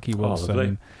 Spanky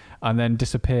Wilson, and then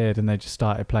disappeared, and they just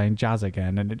started playing jazz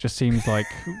again, and it just seems like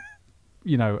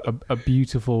you know, a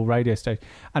beautiful radio station,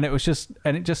 and it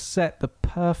just set the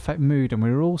perfect mood, and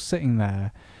we were all sitting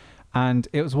there, and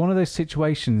it was one of those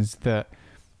situations that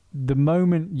the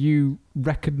moment you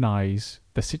recognize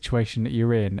the situation that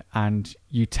you're in and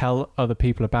you tell other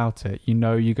people about it, you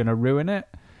know you're going to ruin it.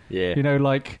 Yeah. You know,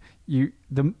 like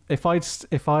if I'd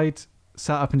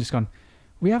sat up and just gone,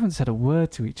 we haven't said a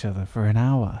word to each other for an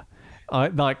hour,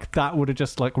 like that would have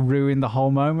just like ruined the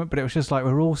whole moment. But it was just like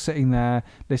we're all sitting there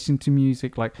listening to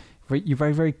music, like you're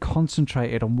very, very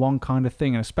concentrated on one kind of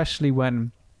thing, and especially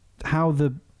when how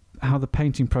the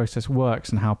painting process works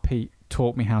and how Pete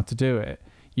taught me how to do it.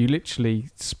 You literally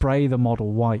spray the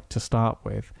model white to start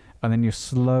with, and then you're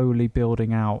slowly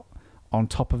building out on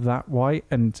top of that white,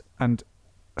 and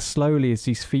slowly as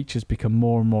these features become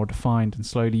more and more defined, and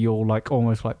slowly you're like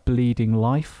almost like bleeding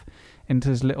life into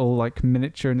this little like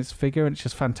miniature in its figure, and it's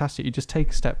just fantastic. You just take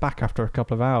a step back after a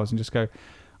couple of hours and just go,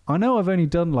 I know I've only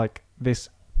done like this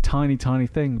tiny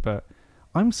thing, but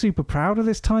I'm super proud of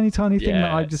this tiny thing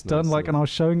that I've just done. Like, and I was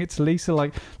showing it to Lisa,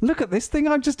 like, look at this thing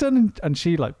I've just done, and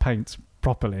she like paints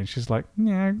properly, and she's like,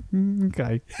 yeah,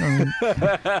 okay.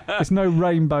 It's no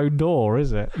rainbow door,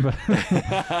 is it?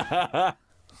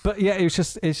 But yeah,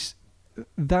 it's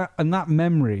that, and that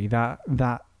memory, that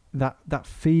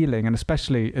feeling, and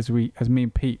especially as me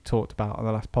and Pete talked about on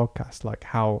the last podcast, like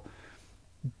how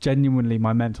genuinely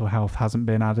my mental health hasn't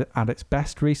been at its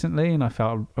best recently, and I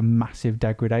felt a massive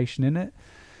degradation in it.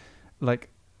 Like,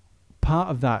 part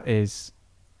of that is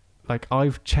like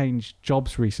I've changed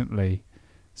jobs recently,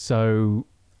 so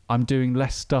I'm doing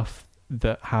less stuff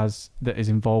that is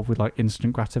involved with like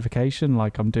instant gratification.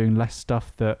 Like, I'm doing less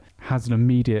stuff that has an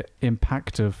immediate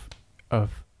impact of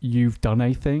you've done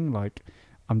a thing. Like,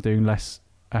 I'm doing less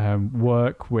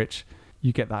work which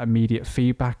you get that immediate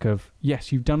feedback of,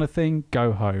 yes, you've done a thing,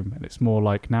 go home. And it's more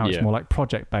like, now it's more like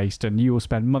project based, and you will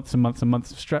spend months and months and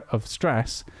months of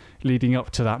stress leading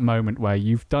up to that moment where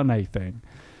you've done a thing.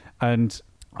 And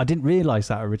I didn't realise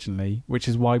that originally, which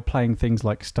is why playing things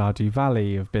like Stardew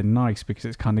Valley have been nice, because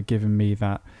it's kind of given me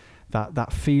that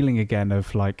feeling again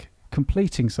of like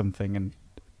completing something and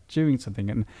doing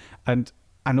something, and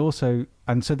so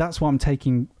that's what I'm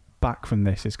taking back from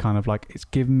this. Is kind of like, it's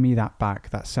given me that back,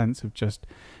 that sense of just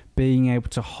being able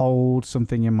to hold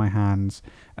something in my hands,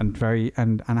 and it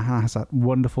has that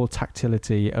wonderful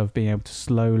tactility of being able to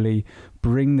slowly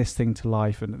bring this thing to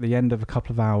life, and at the end of a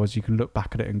couple of hours you can look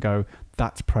back at it and go,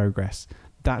 that's progress,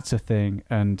 that's a thing,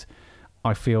 and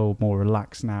I feel more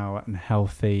relaxed now and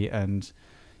healthy, and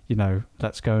you know,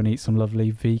 let's go and eat some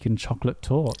lovely vegan chocolate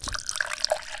torte.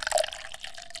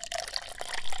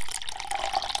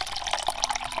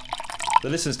 The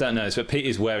listeners don't know this, but Pete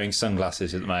is wearing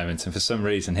sunglasses at the moment, and for some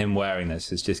reason him wearing this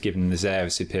has just given him this air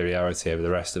of superiority over the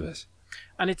rest of us.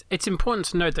 And it's important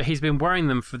to note that he's been wearing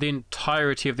them for the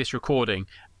entirety of this recording,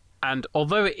 And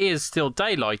although it is still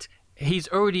daylight, he's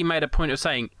already made a point of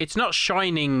saying it's not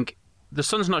shining. The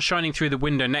sun's not shining through the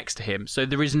window next to him, so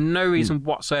there is no reason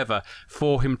whatsoever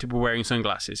for him to be wearing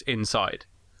sunglasses inside.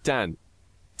 Dan,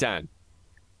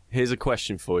 here's a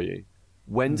question for you.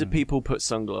 When do people put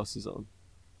sunglasses on?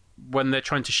 When they're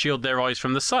trying to shield their eyes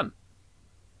from the sun.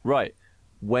 Right.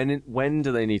 When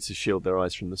do they need to shield their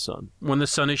eyes from the sun? When the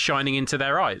sun is shining into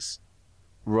their eyes.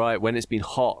 Right, when it's been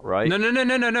hot, right? No.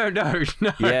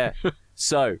 Yeah.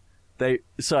 So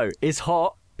it's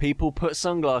hot. People put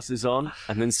sunglasses on,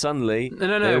 and then suddenly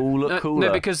they all look cooler.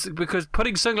 No, because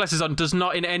putting sunglasses on does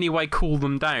not in any way cool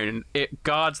them down. It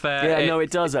guards their. Yeah, no,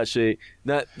 it does actually.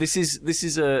 No, this is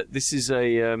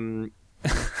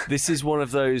one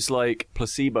of those like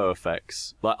placebo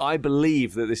effects. Like I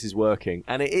believe that this is working,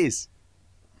 and it is.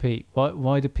 Pete,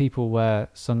 why do people wear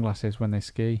sunglasses when they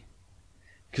ski?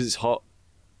 Because it's hot.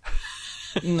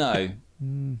 No.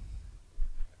 You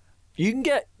can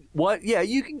get what? Yeah,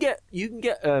 you can get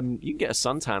a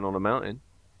suntan on a mountain.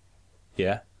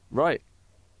 Yeah. Right.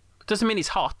 Doesn't mean it's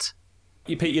hot.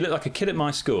 Pete, you look like a kid at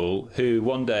my school who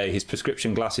one day his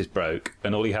prescription glasses broke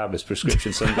and all he had was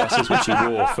prescription sunglasses, which he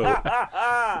wore for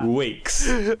weeks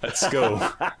at school.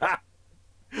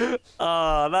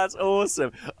 Oh, that's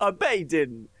awesome. I bet he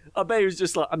didn't. I bet he was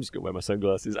just like, I'm just going to wear my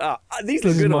sunglasses. These This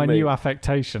look is good my on me. new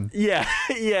affectation. Yeah.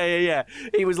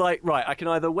 He was like, right, I can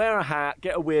either wear a hat,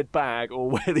 get a weird bag, or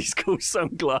wear these cool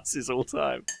sunglasses all the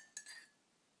time.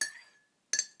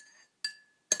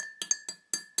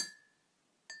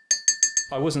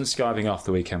 I wasn't skiving off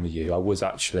the weekend with you. I was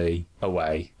actually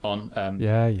away on,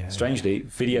 strangely,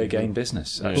 video game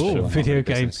business. Actually, Oh, on video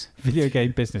holiday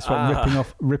game business.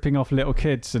 What, ripping off little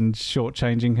kids and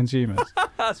shortchanging consumers.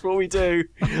 That's what we do.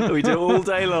 We do it all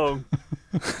day long.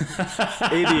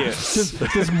 Idiots.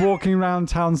 just walking around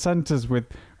town centres with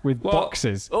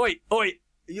boxes. Oi.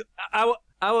 How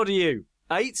old are you?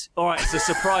 8? All right, it's a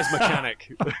surprise mechanic.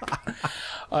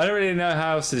 I don't really know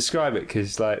how else to describe it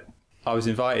because, like, I was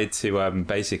invited to,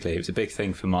 basically, it was a big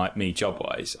thing for me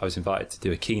job-wise. I was invited to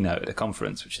do a keynote at a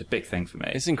conference, which is a big thing for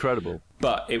me. It's incredible.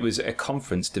 But it was a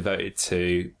conference devoted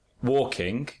to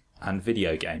walking and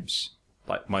video games,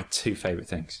 like my two favourite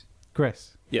things.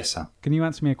 Chris, Yes, Sam. can you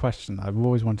answer me a question I've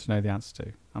always wanted to know the answer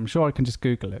to? I'm sure I can just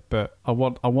Google it, but I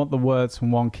want the words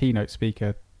from one keynote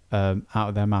speaker out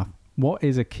of their mouth. What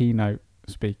is a keynote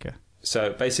speaker?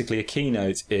 So basically a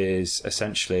keynote is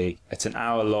essentially, it's an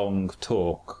hour-long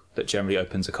talk that generally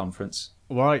opens a conference.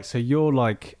 Right, so you're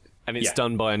like... And it's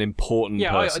done by an important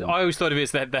person. I always thought of it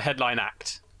as the headline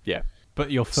act. Yeah.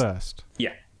 But you're first.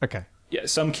 Yeah. Okay. Yeah,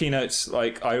 some keynotes,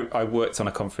 like I worked on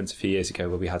a conference a few years ago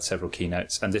where we had several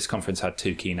keynotes, and this conference had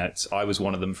 2 keynotes. I was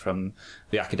one of them from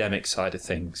the academic side of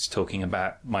things, talking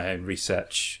about my own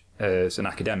research as an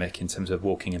academic in terms of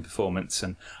walking and performance.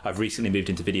 And I've recently moved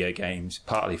into video games,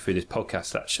 partly through this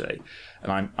podcast, actually.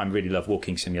 And I really love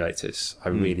walking simulators. I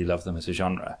really love them as a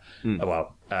genre.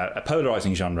 A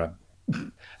polarizing genre.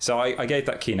 So I gave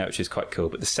that keynote, which is quite cool.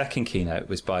 But the second keynote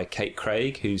was by Kate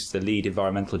Craig, who's the lead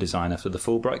environmental designer for the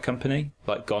Fulbright company,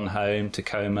 like Gone Home,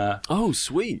 Tacoma. Oh,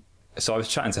 sweet. So I was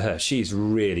chatting to her. She's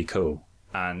really cool.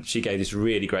 And she gave this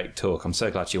really great talk. I'm so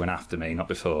glad she went after me, not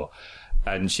before.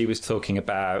 And she was talking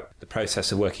about the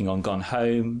process of working on Gone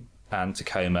Home and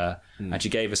Tacoma. And she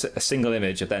gave us a single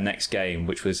image of their next game,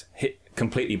 which was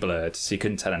completely blurred, so you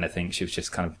couldn't tell anything. She was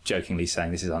just kind of jokingly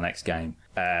saying, this is our next game.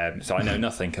 So I know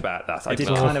nothing about that. I did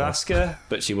kind of ask her,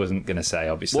 but she wasn't going to say,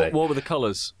 obviously. What were the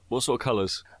colours? What sort of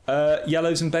colours?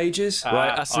 Yellows and beiges.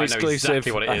 Right, that's an exclusive. I know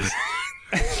exactly what it is.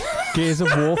 Gears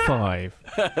of War 5.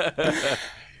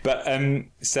 But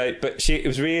it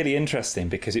was really interesting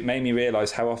because it made me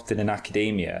realise how often in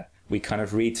academia we kind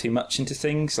of read too much into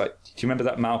things. Like, do you remember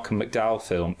that Malcolm McDowell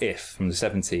film, If, from the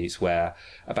 70s, where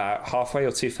about halfway or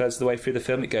 2/3 of the way through the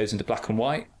film it goes into black and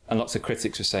white? And lots of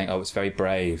critics were saying, it's very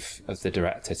brave of the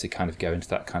director to kind of go into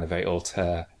that kind of very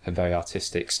auteur and very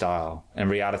artistic style. In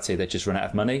reality, they just run out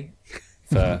of money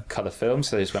for colour films,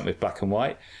 so they just went with black and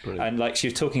white. Brilliant. And like she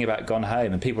was talking about Gone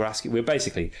Home, and people were asking, we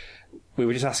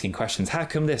were just asking questions. How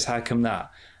come this? How come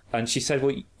that? And she said,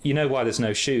 well, you know why there's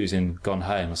no shoes in Gone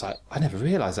Home? I was like, I never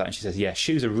realised that. And she says, yeah,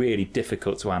 shoes are really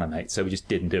difficult to animate, so we just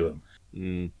didn't do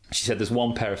them. She said, there's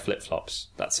one pair of flip-flops.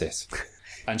 That's it.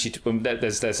 And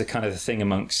there's a kind of a thing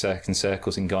amongst certain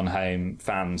circles in Gone Home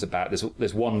fans about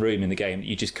there's one room in the game that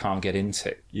you just can't get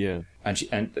into. Yeah. And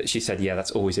she said, yeah,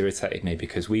 that's always irritated me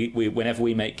because we whenever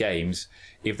we make games,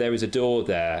 if there is a door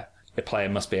there, the player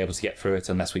must be able to get through it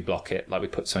unless we block it, like we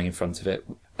put something in front of it.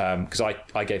 Because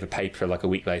I gave a paper like a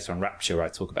week later on Rapture where I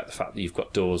talk about the fact that you've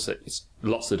got doors that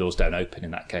lots of the doors don't open in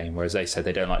that game, whereas they said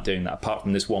they don't like doing that apart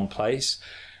from this one place.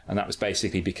 And that was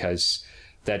basically because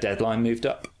their deadline moved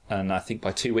up, and I think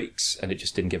by 2 weeks, and it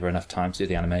just didn't give her enough time to do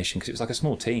the animation because it was like a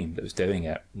small team that was doing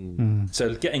it.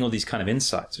 So getting all these kind of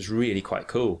insights was really quite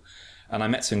cool. And I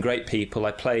met some great people.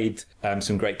 I played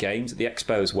some great games at the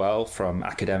expo as well, from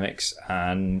academics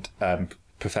and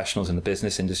professionals in the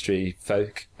business industry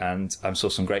folk, and saw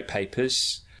some great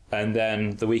papers. And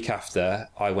then the week after,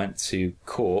 I went to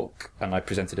Cork and I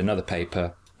presented another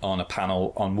paper on a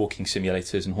panel on walking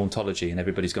simulators and hauntology, and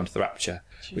everybody's gone to the Rapture,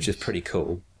 which is pretty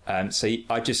cool. So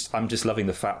I'm just loving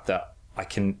the fact that I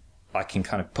can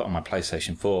kind of put on my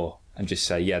PlayStation 4 and just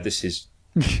say, yeah, this is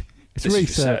it's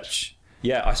research.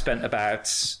 Yeah, I spent about,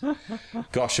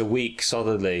 a week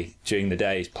solidly during the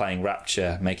days playing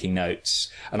Rapture, making notes,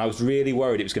 and I was really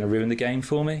worried it was going to ruin the game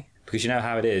for me, because you know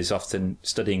how it is, often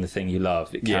studying the thing you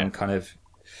love, it can kind of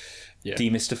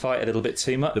demystify it a little bit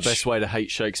too much. The best way to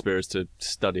hate Shakespeare is to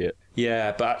study it.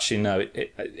 Yeah, but actually, no,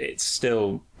 it's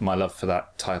still, my love for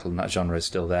that title and that genre is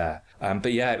still there.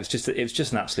 But yeah, it was just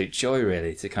an absolute joy,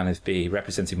 really, to kind of be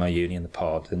representing my uni in the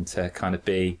pod and to kind of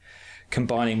be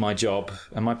combining my job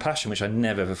and my passion, which I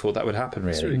never ever thought that would happen,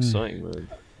 really. It's really exciting, man.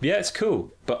 Yeah, it's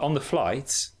cool. But on the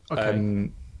flight,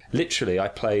 literally, I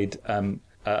played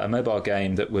a mobile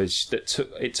game that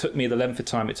took me the length of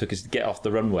time it took us to get off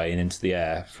the runway and into the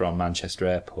air from Manchester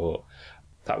Airport.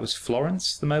 That was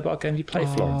Florence, the mobile game. You play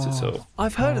Florence at all?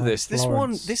 I've heard of this.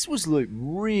 Florence. This was like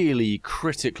really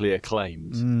critically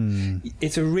acclaimed.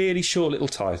 It's a really short little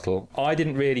title. I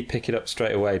didn't really pick it up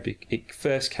straight away. It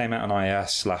first came out on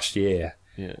iOS last year,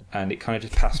 and it kind of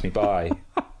just passed me by.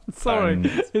 Sorry,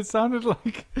 it sounded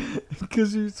like,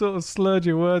 because you sort of slurred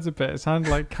your words a bit, it sounded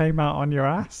like came out on your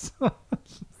ass.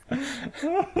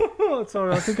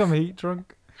 Sorry, I think I'm heat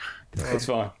drunk. It's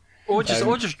fine. Or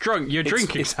just drunk. You're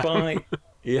drinking. It's by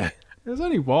There's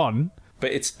only one.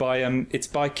 But it's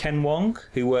by Ken Wong,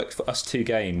 who worked for Us 2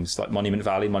 Games, like Monument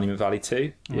Valley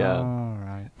 2. Yeah. Oh,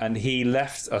 right. And he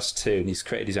left Us 2 and he's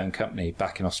created his own company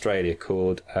back in Australia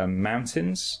called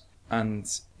Mountains. And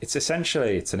it's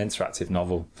essentially, it's an interactive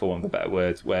novel, for want of a better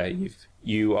word, where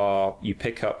you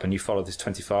pick up and you follow this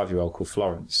 25-year-old called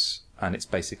Florence. And it's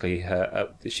basically her,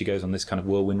 she goes on this kind of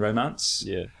whirlwind romance.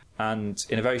 Yeah. And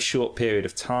in a very short period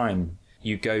of time,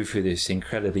 you go through this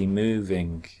incredibly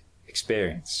moving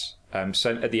experience.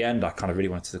 So at the end, I kind of really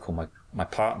wanted to call my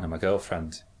partner, my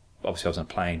girlfriend. Obviously, I was on a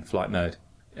plane, flight mode,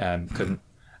 couldn't.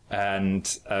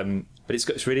 And but it's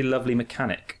got this really lovely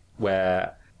mechanic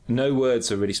where no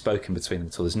words are really spoken between them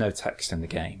at all. There's no text in the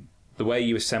game. The way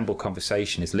you assemble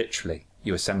conversation is literally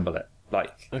you assemble it.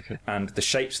 And the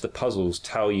shapes of the puzzles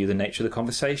tell you the nature of the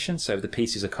conversation. So if the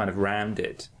pieces are kind of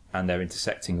rounded and they're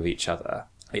intersecting with each other,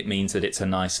 it means that it's a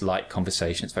nice, light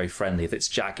conversation. It's very friendly. If it's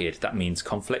jagged, that means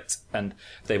conflict. And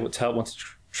they want to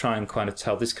try and kind of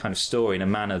tell this kind of story in a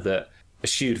manner that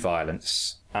eschewed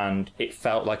violence. And it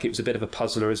felt like it was a bit of a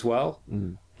puzzler as well.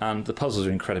 And the puzzles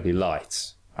are incredibly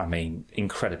light. I mean,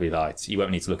 incredibly light. You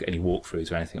won't need to look at any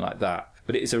walkthroughs or anything like that.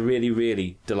 But it's a really,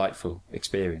 really delightful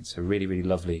experience, a really, really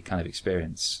lovely kind of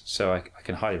experience. So I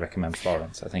can highly recommend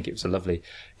Florence. I think it was a lovely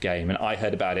game. And I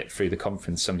heard about it through the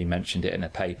conference. Somebody mentioned it in a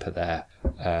paper there.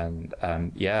 And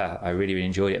I really, really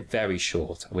enjoyed it. Very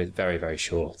short, very, very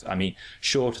short. I mean,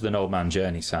 shorter than Old Man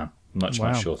Journey, Sam. Much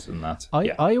shorter than that.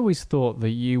 I always thought that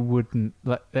you wouldn't,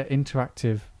 like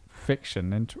interactive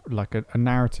fiction and like a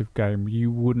narrative game,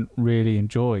 you wouldn't really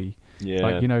enjoy. Yeah.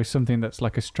 Like, you know, something that's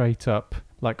like a straight up,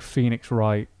 like Phoenix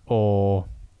Wright or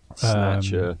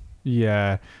Snatcher.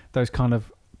 Those kind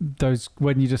of,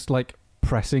 when you're just like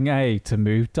pressing A to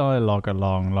move dialogue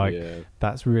along, like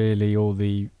that's really all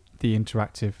the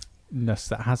interactiveness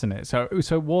that has in it. So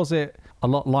was it a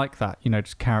lot like that, you know,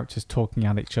 just characters talking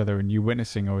at each other and you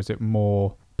witnessing, or is it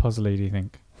more puzzly, do you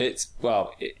think?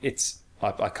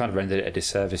 I kind of rendered it a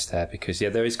disservice there because,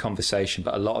 there is conversation,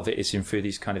 but a lot of it is in through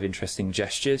these kind of interesting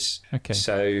gestures. Okay.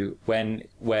 So when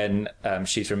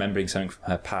she's remembering something from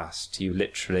her past, you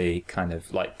literally kind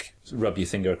of like rub your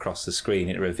finger across the screen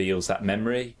and it reveals that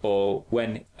memory. Or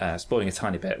when, spoiling a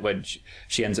tiny bit, when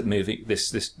she ends up moving,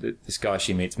 this guy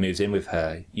she meets moves in with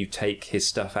her, you take his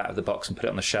stuff out of the box and put it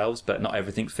on the shelves, but not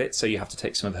everything fits, so you have to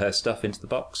take some of her stuff into the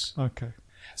box. Okay.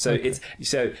 So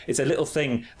it's a little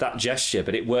thing, that gesture,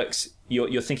 but it works.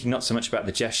 You're thinking not so much about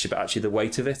the gesture, but actually the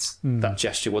weight of it. That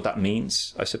gesture, what that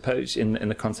means, I suppose, in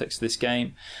the context of this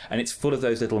game. And it's full of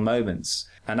those little moments.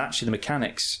 And actually the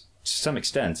mechanics, to some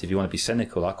extent, if you want to be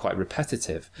cynical, are quite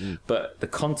repetitive. But the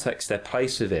context they're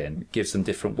placed within gives them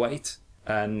different weight.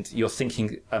 And you're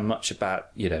thinking much about,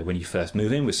 when you first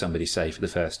move in with somebody, say, for the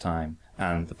first time,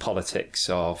 and the politics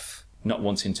of not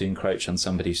wanting to encroach on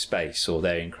somebody's space, or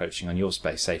they're encroaching on your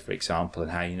space, say, for example,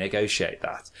 and how you negotiate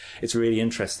that. It's really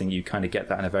interesting. You kind of get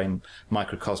that in a very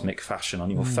microcosmic fashion on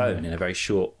your phone in a very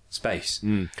short space.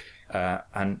 And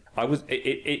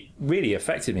it really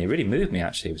affected me. It really moved me,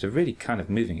 actually. It was a really kind of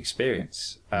moving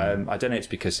experience. I don't know, it's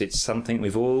because it's something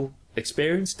we've all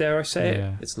experienced, dare I say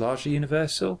it. It's largely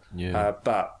universal.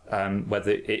 But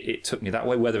whether it took me that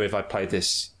way, whether if I played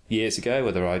this years ago,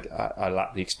 whether I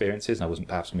lacked the experiences and I wasn't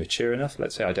perhaps mature enough,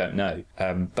 let's say, I don't know.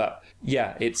 But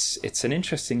yeah, it's an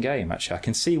interesting game, actually. I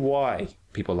can see why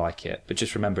people like it, but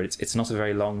just remember, it's not a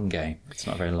very long game. It's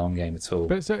not a very long game at all.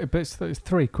 But it's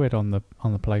 £3 on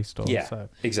the Play Store. Yeah, so.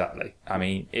 Exactly. I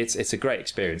mean, it's a great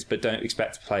experience, but don't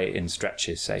expect to play it in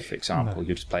stretches, say, for example.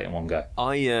 You just play it in one go.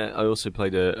 I also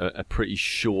played a pretty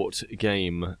short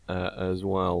game as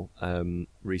well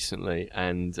recently,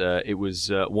 and it was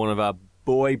one of our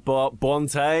boy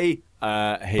Bonte.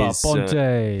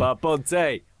 Bonte.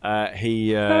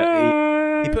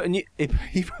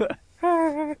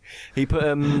 He put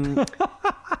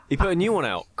a new one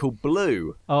out called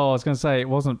Blue. Oh, I was going to say, it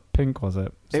wasn't pink, was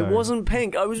it? It wasn't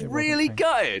pink. I was really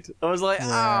gutted. I was like,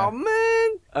 oh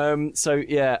man.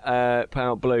 Put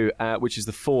out Blue, which is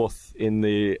the fourth in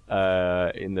the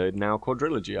now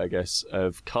quadrilogy, I guess,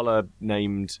 of color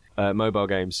named mobile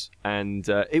games, and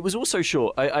it was also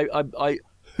short. I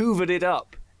hoovered it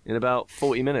up in about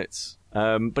 40 minutes.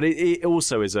 But it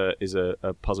also is a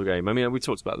puzzle game. I mean, we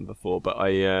talked about them before, but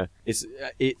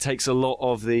it takes a lot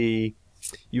of the.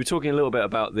 You were talking a little bit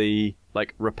about the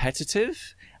like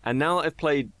repetitive, and now that I've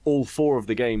played all 4 of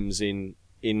the games in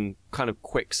kind of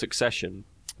quick succession,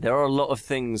 there are a lot of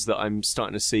things that I'm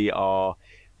starting to see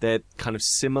they're kind of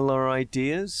similar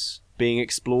ideas being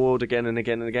explored again and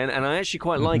again and again, and I actually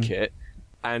quite like it.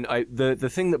 And the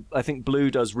thing that I think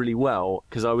Blue does really well,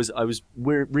 because I was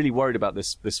really worried about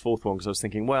this fourth one, because I was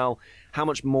thinking, well, how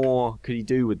much more could he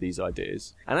do with these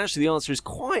ideas? And actually, the answer is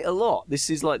quite a lot. This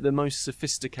is like the most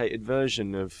sophisticated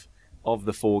version of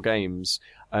the 4 games,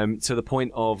 to the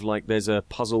point of like there's a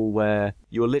puzzle where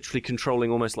you're literally controlling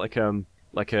almost like a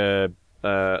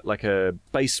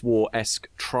base war-esque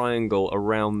triangle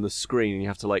around the screen, and you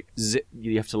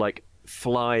have to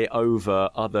fly over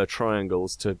other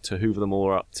triangles to hoover them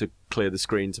all up to clear the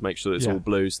screen to make sure that it's all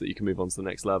blue so that you can move on to the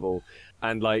next level.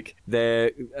 And like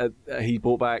he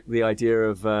brought back the idea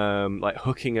of like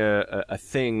hooking a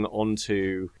thing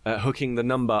onto hooking the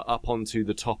number up onto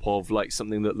the top of like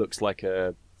something that looks like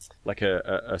a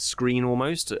screen,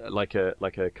 almost like a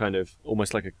kind of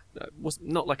almost like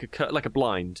like a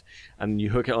blind, and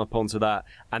you hook it up onto that,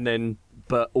 and then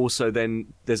but also then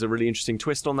there's a really interesting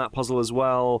twist on that puzzle as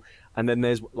well. And then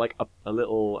there's like a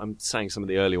little, I'm saying some of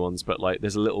the early ones, but like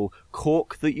there's a little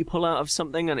cork that you pull out of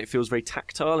something, and it feels very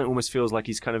tactile. It almost feels like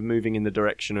he's kind of moving in the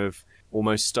direction of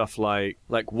almost stuff like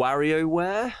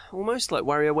WarioWare, almost like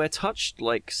WarioWare touched,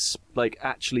 like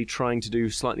actually trying to do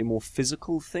slightly more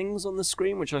physical things on the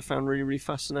screen, which I found really, really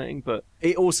fascinating. But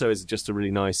it also is just a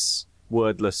really nice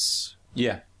wordless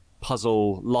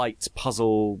puzzle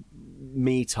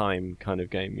me time kind of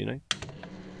game, you know?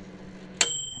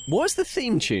 What's the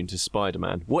theme tune to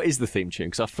Spider-Man? What is the theme tune?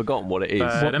 Because I've forgotten what it is.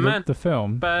 Spider-Man. The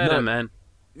film? Spider-Man.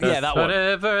 No. Yeah, that one.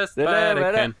 Whatever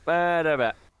Spider-Man.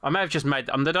 I may have just made...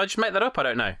 did I just make that up? I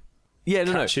don't know. Yeah,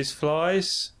 no. Catches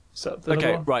flies. Is that the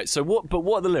okay, one? right. So what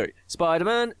are the lyrics?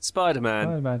 Spider-Man.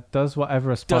 Spider-Man does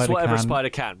whatever a spider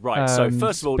can. Right. So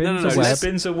first of all, no.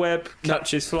 Spins a web,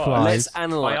 catches flies. Let's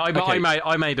analyse.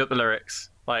 I made up the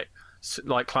lyrics. Like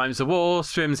climbs the wall,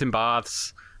 swims in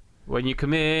baths. When you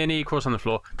come in, he crawls on the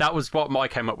floor. That was what I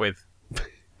came up with.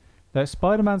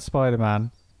 Spider-Man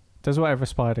does whatever a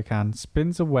spider can.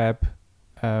 Spins a web.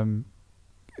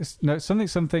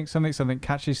 Something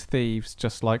catches thieves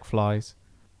just like flies.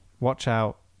 Watch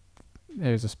out.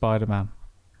 Here's a Spider-Man.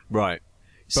 Right.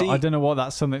 But I don't know what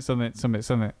that something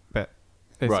bit.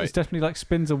 It's definitely like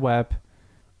spins a web.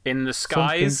 In the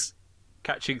skies,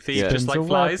 catching thieves just like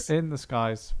flies. In the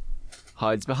skies.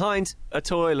 Hides behind a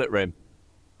toilet rim.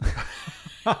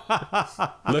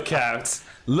 Look out.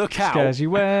 Scares you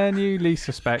when you least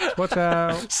suspect. Watch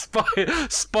out.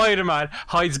 Spider-Man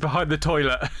hides behind the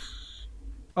toilet.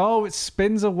 Oh, it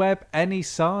spins a web any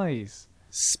size.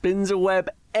 Spins a web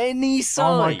any size.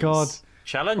 Oh my god.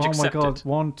 Challenge accepted. Oh my god.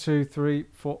 1, 2, 3,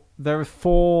 4. There are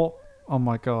 4. Oh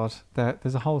my god.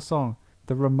 There's a whole song.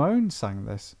 The Ramones sang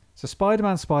this. So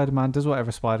Spider-Man does whatever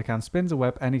a spider can, spins a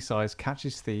web any size,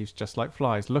 catches thieves just like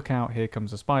flies. Look out, here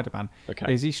comes a Spider-Man.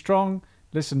 Okay. Is he strong?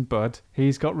 Listen, bud,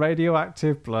 he's got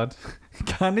radioactive blood.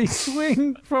 Can he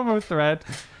swing from a thread?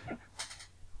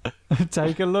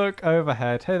 Take a look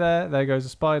overhead. Hey there goes a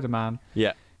Spider-Man.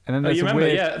 Yeah. And then Oh, there's you a remember?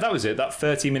 weird... Yeah, that was it. That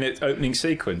 30-minute opening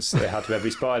sequence they had with every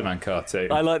Spider-Man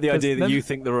cartoon. I like the idea that then- you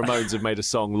think the Ramones have made a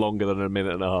song longer than a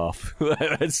minute and a half.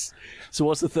 So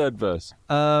what's the third verse?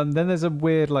 Then there's a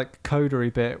weird, like,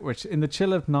 codery bit, which in the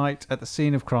chill of night at the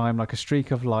scene of crime, like a streak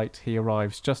of light, he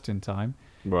arrives just in time.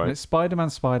 Right. And it's Spider-Man,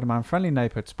 Spider-Man, friendly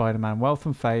neighborhood Spider-Man, wealth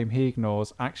and fame he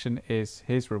ignores, action is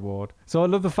his reward. So I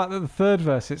love the fact that the third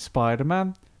verse, it's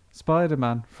Spider-Man,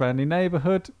 Spider-Man, friendly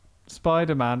neighborhood,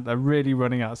 Spider-Man. They're really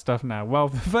running out of stuff now.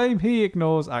 Wealth and fame he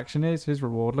ignores, action is his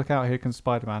reward. Look out, here comes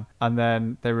Spider-Man. And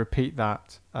then they repeat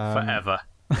that. Forever.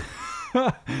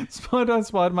 Spider-Man,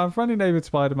 Spider-Man, friendly neighborhood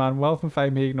Spider-Man, wealth and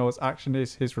fame he ignores, action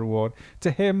is his reward. To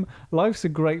him, life's a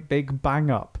great big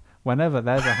bang-up. Whenever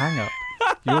there's a hang-up,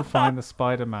 you'll find the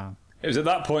Spider-Man. It was at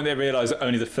that point they realised that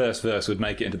only the first verse would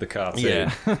make it into the cartoon.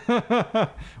 Yeah.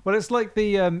 Well, it's like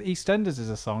the EastEnders is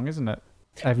a song, isn't it?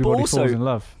 Everybody also- falls in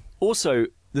love. Also,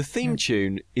 the theme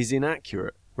tune is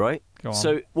inaccurate, right? Go on.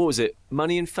 So, what was it?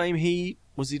 Money and fame,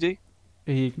 what does he do?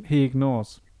 He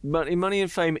ignores. Money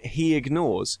and fame, he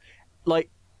ignores. Like,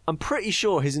 I'm pretty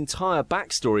sure his entire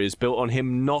backstory is built on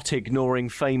him not ignoring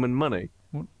fame and money.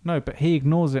 Well, no, but he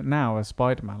ignores it now as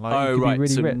Spider-Man. Like, he Oh, could right. be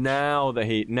really So rich. now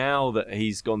that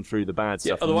he's gone through the bad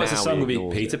Yeah, stuff, otherwise the now song he would be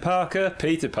ignores Peter it. Parker,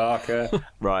 Peter Parker.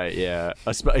 Right, yeah.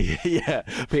 Yeah.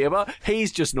 Peter Parker,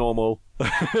 he's just normal.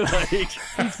 Like,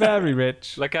 He's very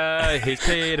rich. Like, he's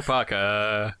Peter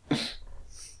Parker.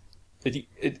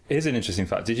 Here's an interesting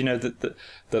fact. Did you know that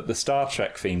the Star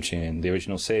Trek theme tune, the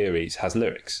original series, has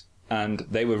lyrics? And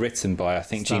they were written by, I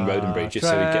think, Gene Roddenberry, just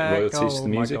so he'd get royalties to the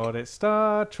music. Oh my God, it's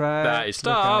Star Trek. That is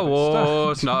Look Star out, it's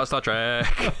Wars, not Star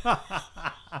Trek.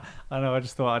 I know, I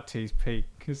just thought I'd tease Pete,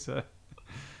 because...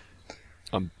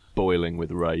 I'm boiling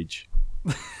with rage.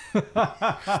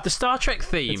 The Star Trek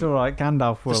theme. It's all right,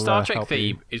 Gandalf will The Star Trek help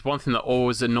theme you. is one thing that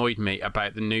always annoyed me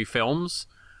about the new films,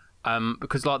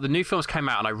 because like the new films came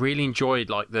out and I really enjoyed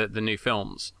like the new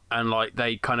films, and like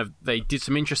they did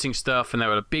some interesting stuff and they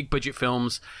were big budget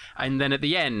films, and then at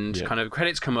the end, kind of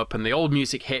credits come up and the old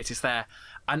music hits. It's there,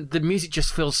 and the music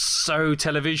just feels so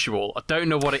televisual. I don't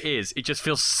know what it is. It just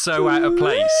feels so out of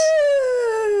place.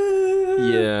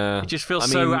 Yeah. It just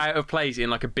feels I mean, out of place in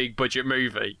like a big budget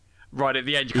movie. Right at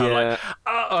the end, you're kind of like,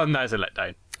 oh, no, it's a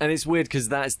letdown. And it's weird because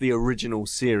that's the original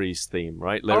series theme,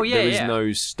 right? Oh, yeah, there is yeah.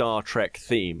 no Star Trek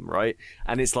theme, right?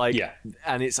 And it's like,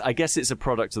 and I guess it's a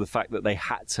product of the fact that they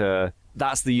had to.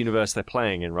 That's the universe they're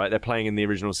playing in, right? They're playing in the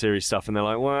original series stuff, and they're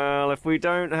like, well, if we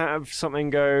don't have something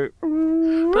go,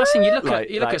 But that's the thing, you look Like-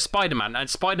 at Spider-Man, and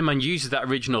Spider-Man uses that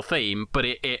original theme, but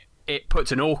it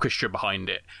puts an orchestra behind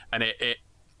it, and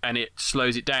it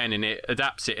slows it down, and it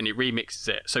adapts it, and it remixes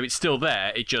it, so it's still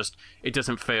there. It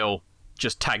doesn't feel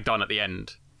just tagged on at the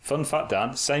end. Fun fact,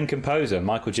 Dan, same composer,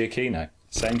 Michael Giacchino.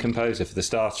 Same composer for the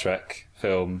Star Trek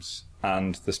films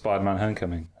and the Spider-Man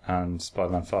Homecoming and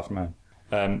Spider-Man Far From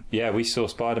Home. We saw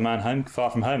Spider-Man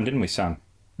Far From Home, didn't we, Sam?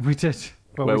 We did.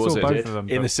 Well, Where we was saw it? both Did? of them.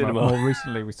 In the but, cinema. More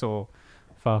recently, we saw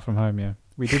Far From Home, yeah.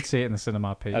 We did see it in the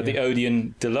cinema, Pete. The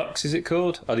Odeon Deluxe, is it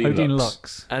called? Odeon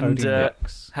Lux. and Odeon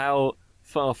Lux. how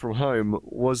far from home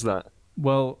was that?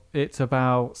 Well, it's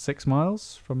about 6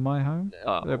 miles from my home.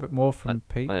 Oh. A little bit more from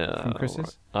Pete, from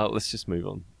Chris's. Oh, let's just move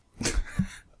on.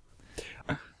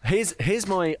 Here's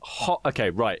my hot. Okay,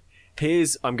 right.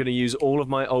 I'm going to use all of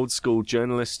my old school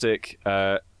journalistic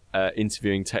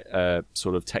interviewing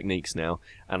sort of techniques now,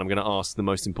 and I'm going to ask the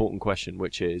most important question,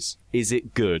 which is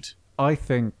it good? I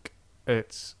think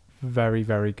it's very,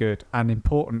 very good. And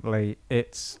importantly,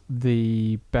 it's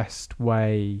the best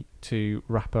way to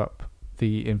wrap up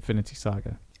the Infinity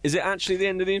Saga. Is it actually the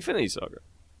end of the Infinity Saga?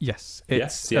 Yes.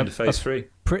 Yes, the end of Phase 3.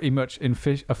 Pretty much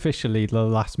officially the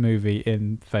last movie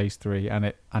in Phase 3, and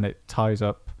it ties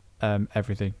up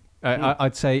everything.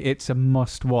 I'd say it's a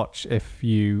must-watch if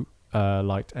you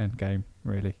liked Endgame,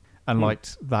 really, and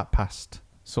liked that past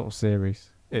sort of series.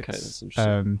 That's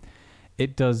interesting.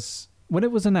 It does. When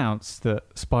it was announced that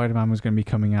Spider-Man was going to be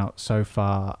coming out so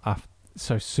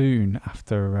soon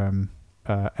after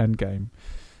Endgame,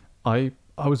 I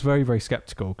was very, very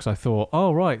skeptical because I thought,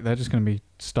 oh right, they're just going to be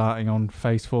starting on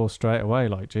Phase 4 straight away.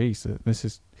 Like, geez, this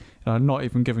is not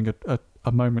even giving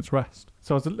a moment's rest.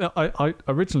 So I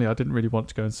originally I didn't really want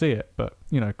to go and see it, but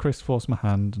Chris forced my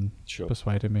hand and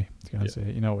persuaded me to go and see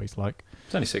it. You know what he's like.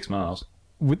 It's only 6 miles.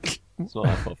 It's not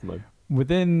that far from home.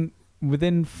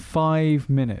 Within 5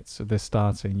 minutes of this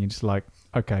starting, you're just like,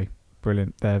 okay,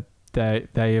 brilliant.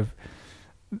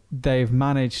 They've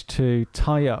managed to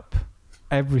tie up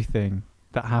everything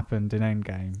that happened in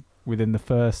Endgame within the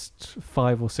first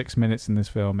 5 or 6 minutes in this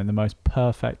film in the most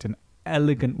perfect and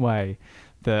elegant way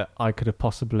that I could have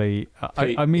possibly.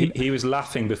 I mean, he was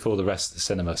laughing before the rest of the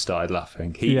cinema started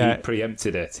laughing. He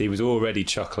preempted it. He was already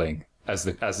chuckling as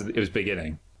it was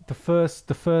beginning. The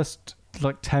first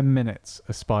like 10 minutes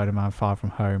of Spider-Man Far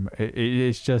From Home, it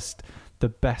is just the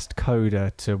best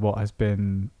coda to what has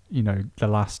been, the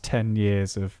last 10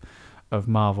 years of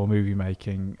Marvel movie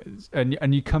making,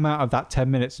 and you come out of that 10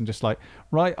 minutes and just like,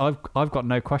 right, I've got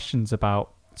no questions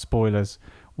about, spoilers,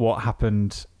 what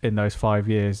happened in those 5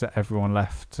 years that everyone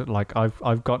left. Like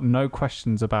I've got no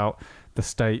questions about the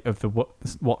state of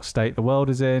what state the world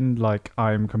is in. Like,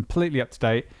 I'm completely up to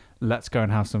date. Let's go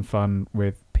and have some fun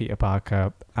with Peter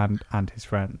Parker and his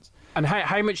friends. And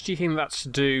how much do you think that's to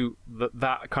do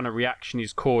that kind of reaction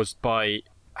is caused by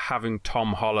having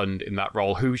Tom Holland in that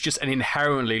role, who's just an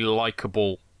inherently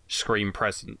likable screen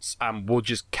presence and will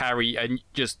just carry, and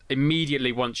just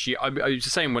immediately once I was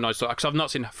just saying when I saw, because I've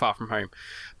not seen Far From Home,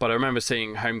 but I remember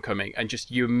seeing Homecoming, and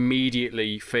just you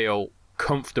immediately feel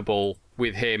comfortable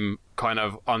with him kind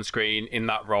of on screen in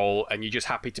that role, and you're just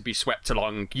happy to be swept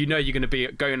along. You're going to be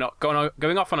going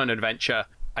off on an adventure,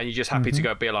 and you're just happy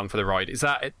to be along for the ride.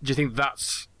 Do you think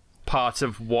that's part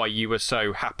of why you were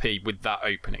so happy with that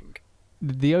opening?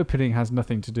 The opening has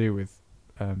nothing to do with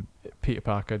Peter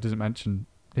Parker. It doesn't mention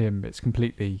him. It's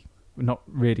not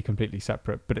really completely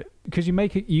separate, but because you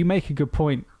make a good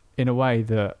point in a way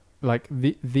that, like,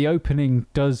 the opening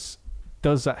does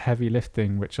that heavy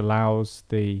lifting, which allows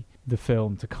the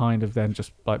film to kind of then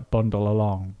just like bundle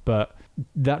along. But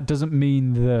that doesn't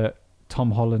mean that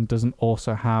Tom Holland doesn't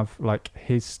also have like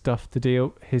his stuff to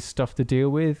deal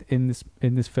with in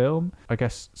this film. I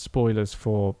guess spoilers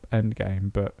for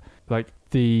Endgame, but like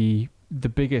the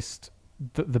biggest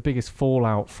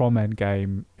fallout from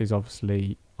Endgame is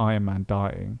obviously Iron Man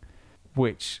dying,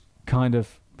 which kind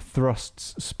of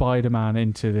thrusts Spider-Man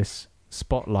into this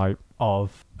spotlight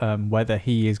of whether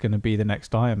he is going to be the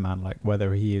next Iron Man, like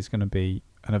whether he is going to be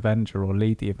an Avenger or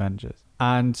lead the Avengers.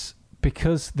 And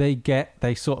because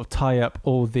they sort of tie up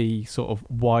all the sort of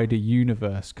wider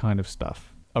universe kind of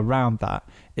stuff around that,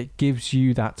 it gives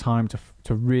you that time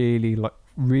to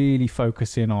really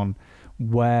focus in on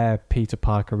where Peter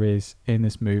Parker is in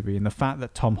this movie, and the fact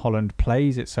that Tom Holland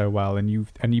plays it so well, and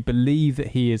you believe that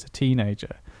he is a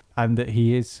teenager and that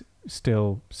he is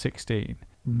still 16,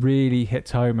 really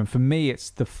hits home. And for me, it's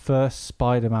the first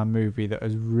Spider-Man movie that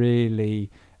has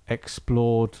really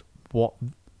explored what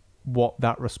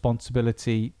that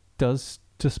responsibility does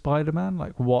to Spider-Man,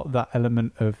 like what that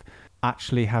element of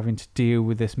actually having to deal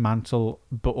with this mantle,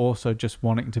 but also just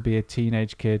wanting to be a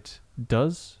teenage kid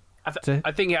does.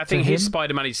 I think his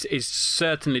Spider-Man is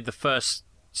certainly the first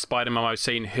Spider-Man I've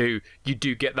seen who you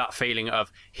do get that feeling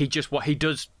of what he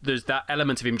does. There's that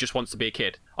element of him just wants to be a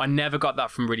kid. I never got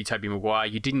that from really Tobey Maguire.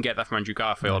 You didn't get that from Andrew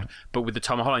Garfield, but with the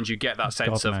Tom Holland, you get that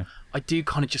sense of I do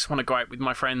kind of just want to go out with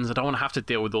my friends. I don't want to have to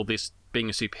deal with all this being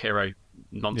a superhero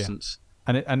nonsense.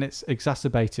 Yeah. And it's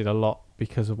exacerbated a lot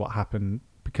because of what happened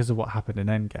in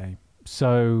Endgame.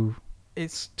 So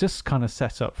it's just kind of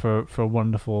set up for a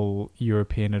wonderful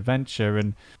European adventure.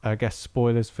 And I guess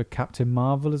spoilers for Captain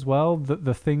Marvel as well.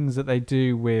 The things that they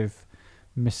do with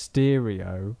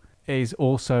Mysterio is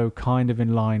also kind of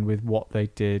in line with what they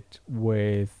did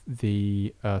with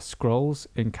the Skrulls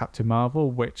in Captain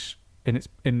Marvel, which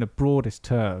in the broadest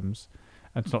terms,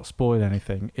 and to not spoil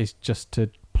anything, is just to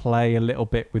play a little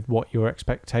bit with what your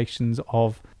expectations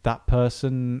of that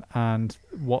person and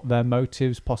what their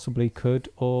motives possibly could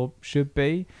or should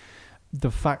be.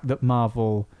 The fact that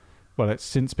Marvel, well, it's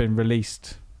since been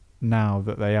released now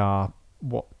that they are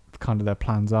what kind of their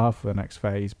plans are for the next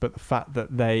phase, but the fact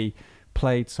that they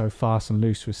played so fast and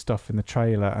loose with stuff in the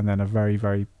trailer and then are very,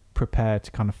 very prepared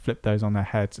to kind of flip those on their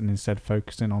heads and instead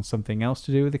focusing on something else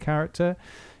to do with the character,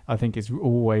 I think is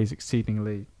always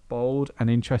exceedingly bold and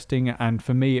interesting. And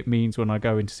for me, it means when I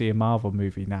go in to see a Marvel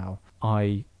movie now,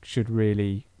 I should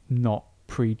really not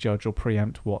prejudge or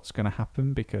preempt what's going to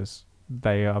happen, because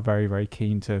they are very, very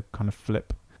keen to kind of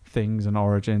flip things and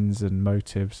origins and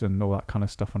motives and all that kind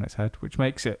of stuff on its head, which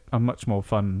makes it a much more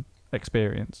fun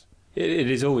experience. It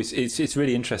is always, it's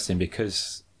really interesting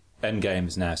because Endgame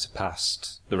has now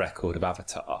surpassed the record of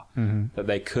Avatar, that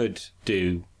they could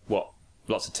do what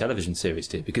lots of television series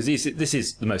do, because this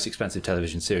is the most expensive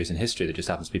television series in history that just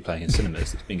happens to be playing in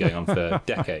cinemas. It's been going on for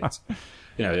decades,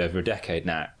 over a decade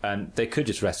now, and they could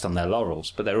just rest on their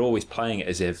laurels, but they're always playing it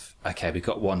as if, okay, we've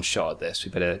got one shot at this,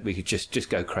 we could just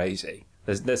go crazy.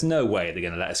 There's no way they're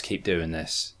going to let us keep doing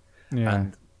this.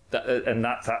 And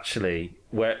that's actually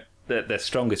where their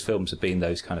strongest films have been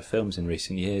those kind of films in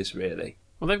recent years, really.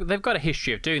 Well, they've got a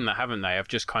history of doing that, haven't they? Of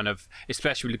just kind of,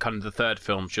 especially kind of the third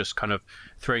film, just kind of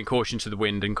throwing caution to the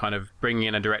wind and kind of bringing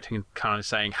in a director and kind of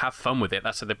saying, have fun with it.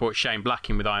 That's how they brought Shane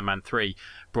Black in with Iron Man 3,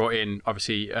 brought in,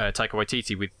 obviously, Taika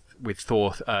Waititi with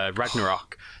Thor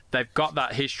Ragnarok. They've got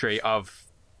that history of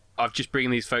just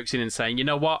bringing these folks in and saying, you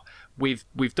know what, we've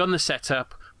done the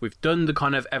setup, we've done the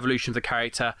kind of evolution of the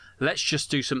character, let's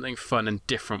just do something fun and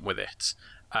different with it.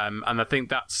 And I think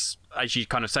that's, as you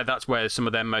kind of said, that's where some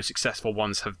of their most successful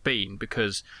ones have been,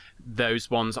 because those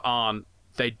ones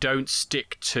they don't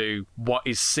stick to what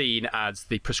is seen as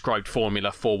the prescribed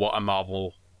formula for what a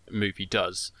Marvel movie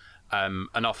does.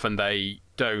 And often they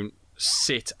don't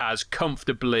sit as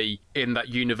comfortably in that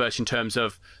universe in terms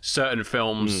of certain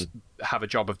films have a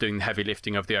job of doing the heavy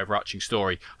lifting of the overarching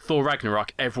story. Thor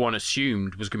Ragnarok, everyone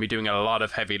assumed was going to be doing a lot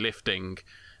of heavy lifting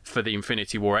for the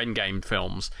Infinity War Endgame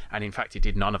films, and in fact it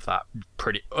did none of that.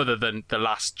 Other than the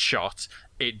last shot,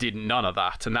 it did none of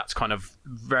that, and that's kind of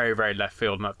very, very left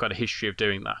field, and I've got a history of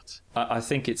doing that. I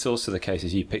think it's also the case,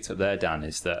 as you picked up there, Dan,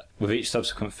 is that with each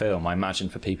subsequent film, I imagine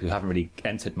for people who haven't really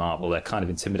entered Marvel, they're kind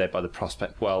of intimidated by the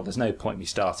prospect, well, there's no point me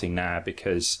starting now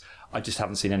because I just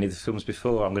haven't seen any of the films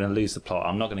before, I'm going to lose the plot,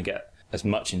 I'm not going to get as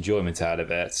much enjoyment out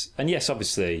of it. And yes,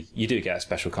 obviously, you do get a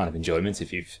special kind of enjoyment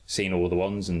if you've seen all the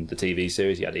ones and the TV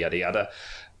series, yada, yada, yada.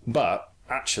 But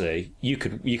actually, you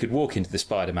could walk into the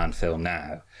Spider-Man film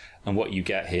now, and what you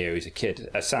get here is a kid.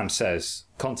 As Sam says,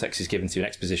 context is given to you and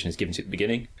exposition is given to you at the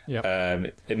beginning.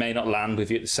 Yep. It may not land with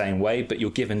you the same way, but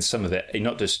you're given some of it. You're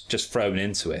not just thrown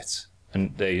into it,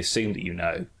 and they assume that you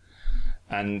know.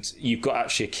 And you've got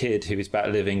actually a kid who is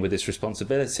about living with this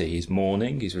responsibility. He's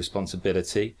mourning his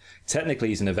responsibility. Technically,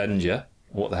 he's an Avenger.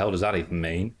 What the hell does that even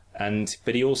mean?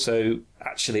 But he also,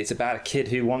 actually, it's about a kid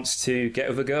who wants to get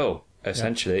with a girl,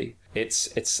 essentially. Yeah.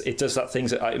 It does that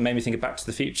things that it made me think of Back to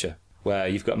the Future, where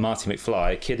you've got Marty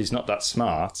McFly, a kid who's not that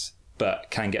smart, but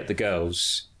can get the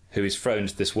girls, who is thrown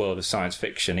into this world of science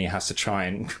fiction. He has to try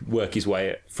and work his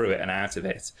way through it and out of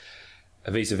it.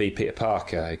 Vis-a-vis Peter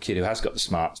Parker, a kid who has got the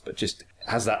smarts, but just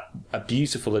has a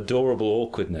beautiful, adorable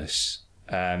awkwardness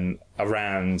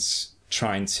around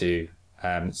trying to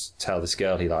tell this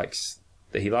girl he likes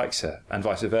that he likes her, and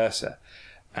vice versa.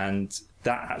 And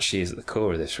that actually is at the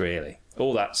core of this, really.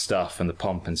 All that stuff and the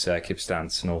pomp and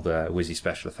circumstance and all the whizzy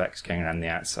special effects going around the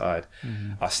outside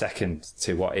are second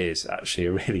to what is actually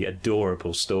a really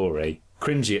adorable story.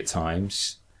 Cringy at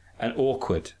times and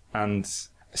awkward and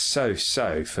so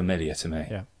familiar to me.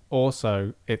 Yeah.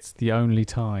 Also, it's the only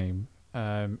time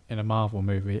in a Marvel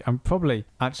movie, and probably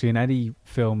actually in any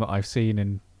film that I've seen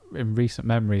in recent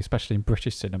memory, especially in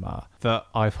British cinema, that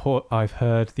I've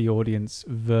heard the audience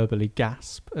verbally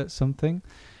gasp at something,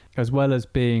 as well as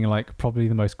being like probably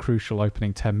the most crucial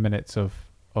opening 10 minutes of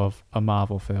a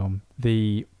Marvel film.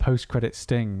 The post-credit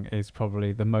sting is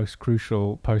probably the most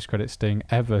crucial post-credit sting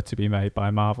ever to be made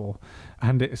by Marvel,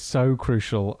 and it's so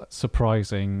crucial,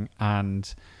 surprising,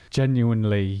 and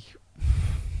genuinely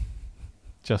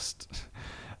just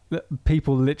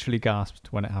people literally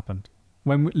gasped when it happened.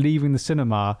 When leaving the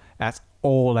cinema, that's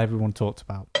all everyone talked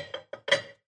about.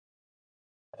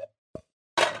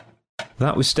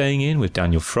 That was Staying In with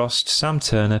Daniel Frost, Sam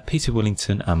Turner, Peter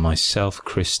Willington and myself,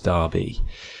 Chris Darby.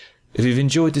 If you've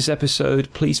enjoyed this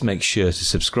episode, please make sure to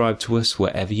subscribe to us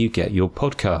wherever you get your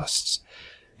podcasts.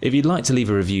 If you'd like to leave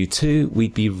a review too,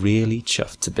 we'd be really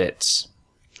chuffed to bits.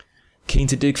 Keen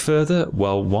to dig further?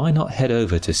 Well, why not head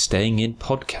over to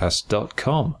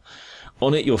stayinginpodcast.com.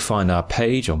 On it you'll find our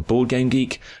page on Board Game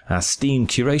Geek, our Steam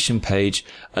curation page,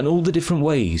 and all the different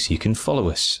ways you can follow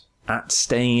us. At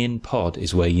Staying In Pod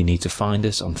is where you need to find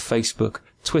us on Facebook,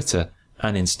 Twitter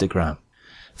and Instagram.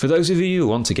 For those of you who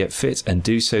want to get fit and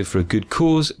do so for a good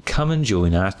cause, come and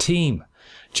join our team.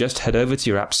 Just head over to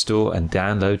your app store and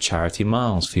download Charity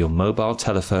Miles for your mobile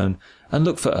telephone and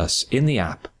look for us in the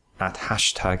app at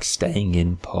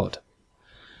 #StayingInPod.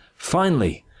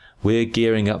 Finally, we're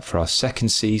gearing up for our second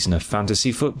season of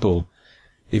Fantasy Football.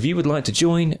 If you would like to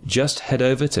join, just head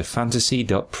over to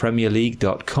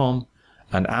fantasy.premierleague.com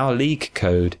and our league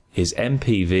code is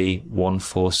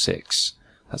MPV146.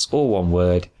 That's all one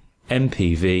word,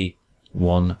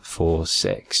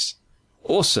 MPV146.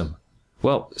 Awesome.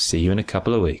 Well, see you in a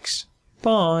couple of weeks.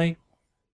 Bye.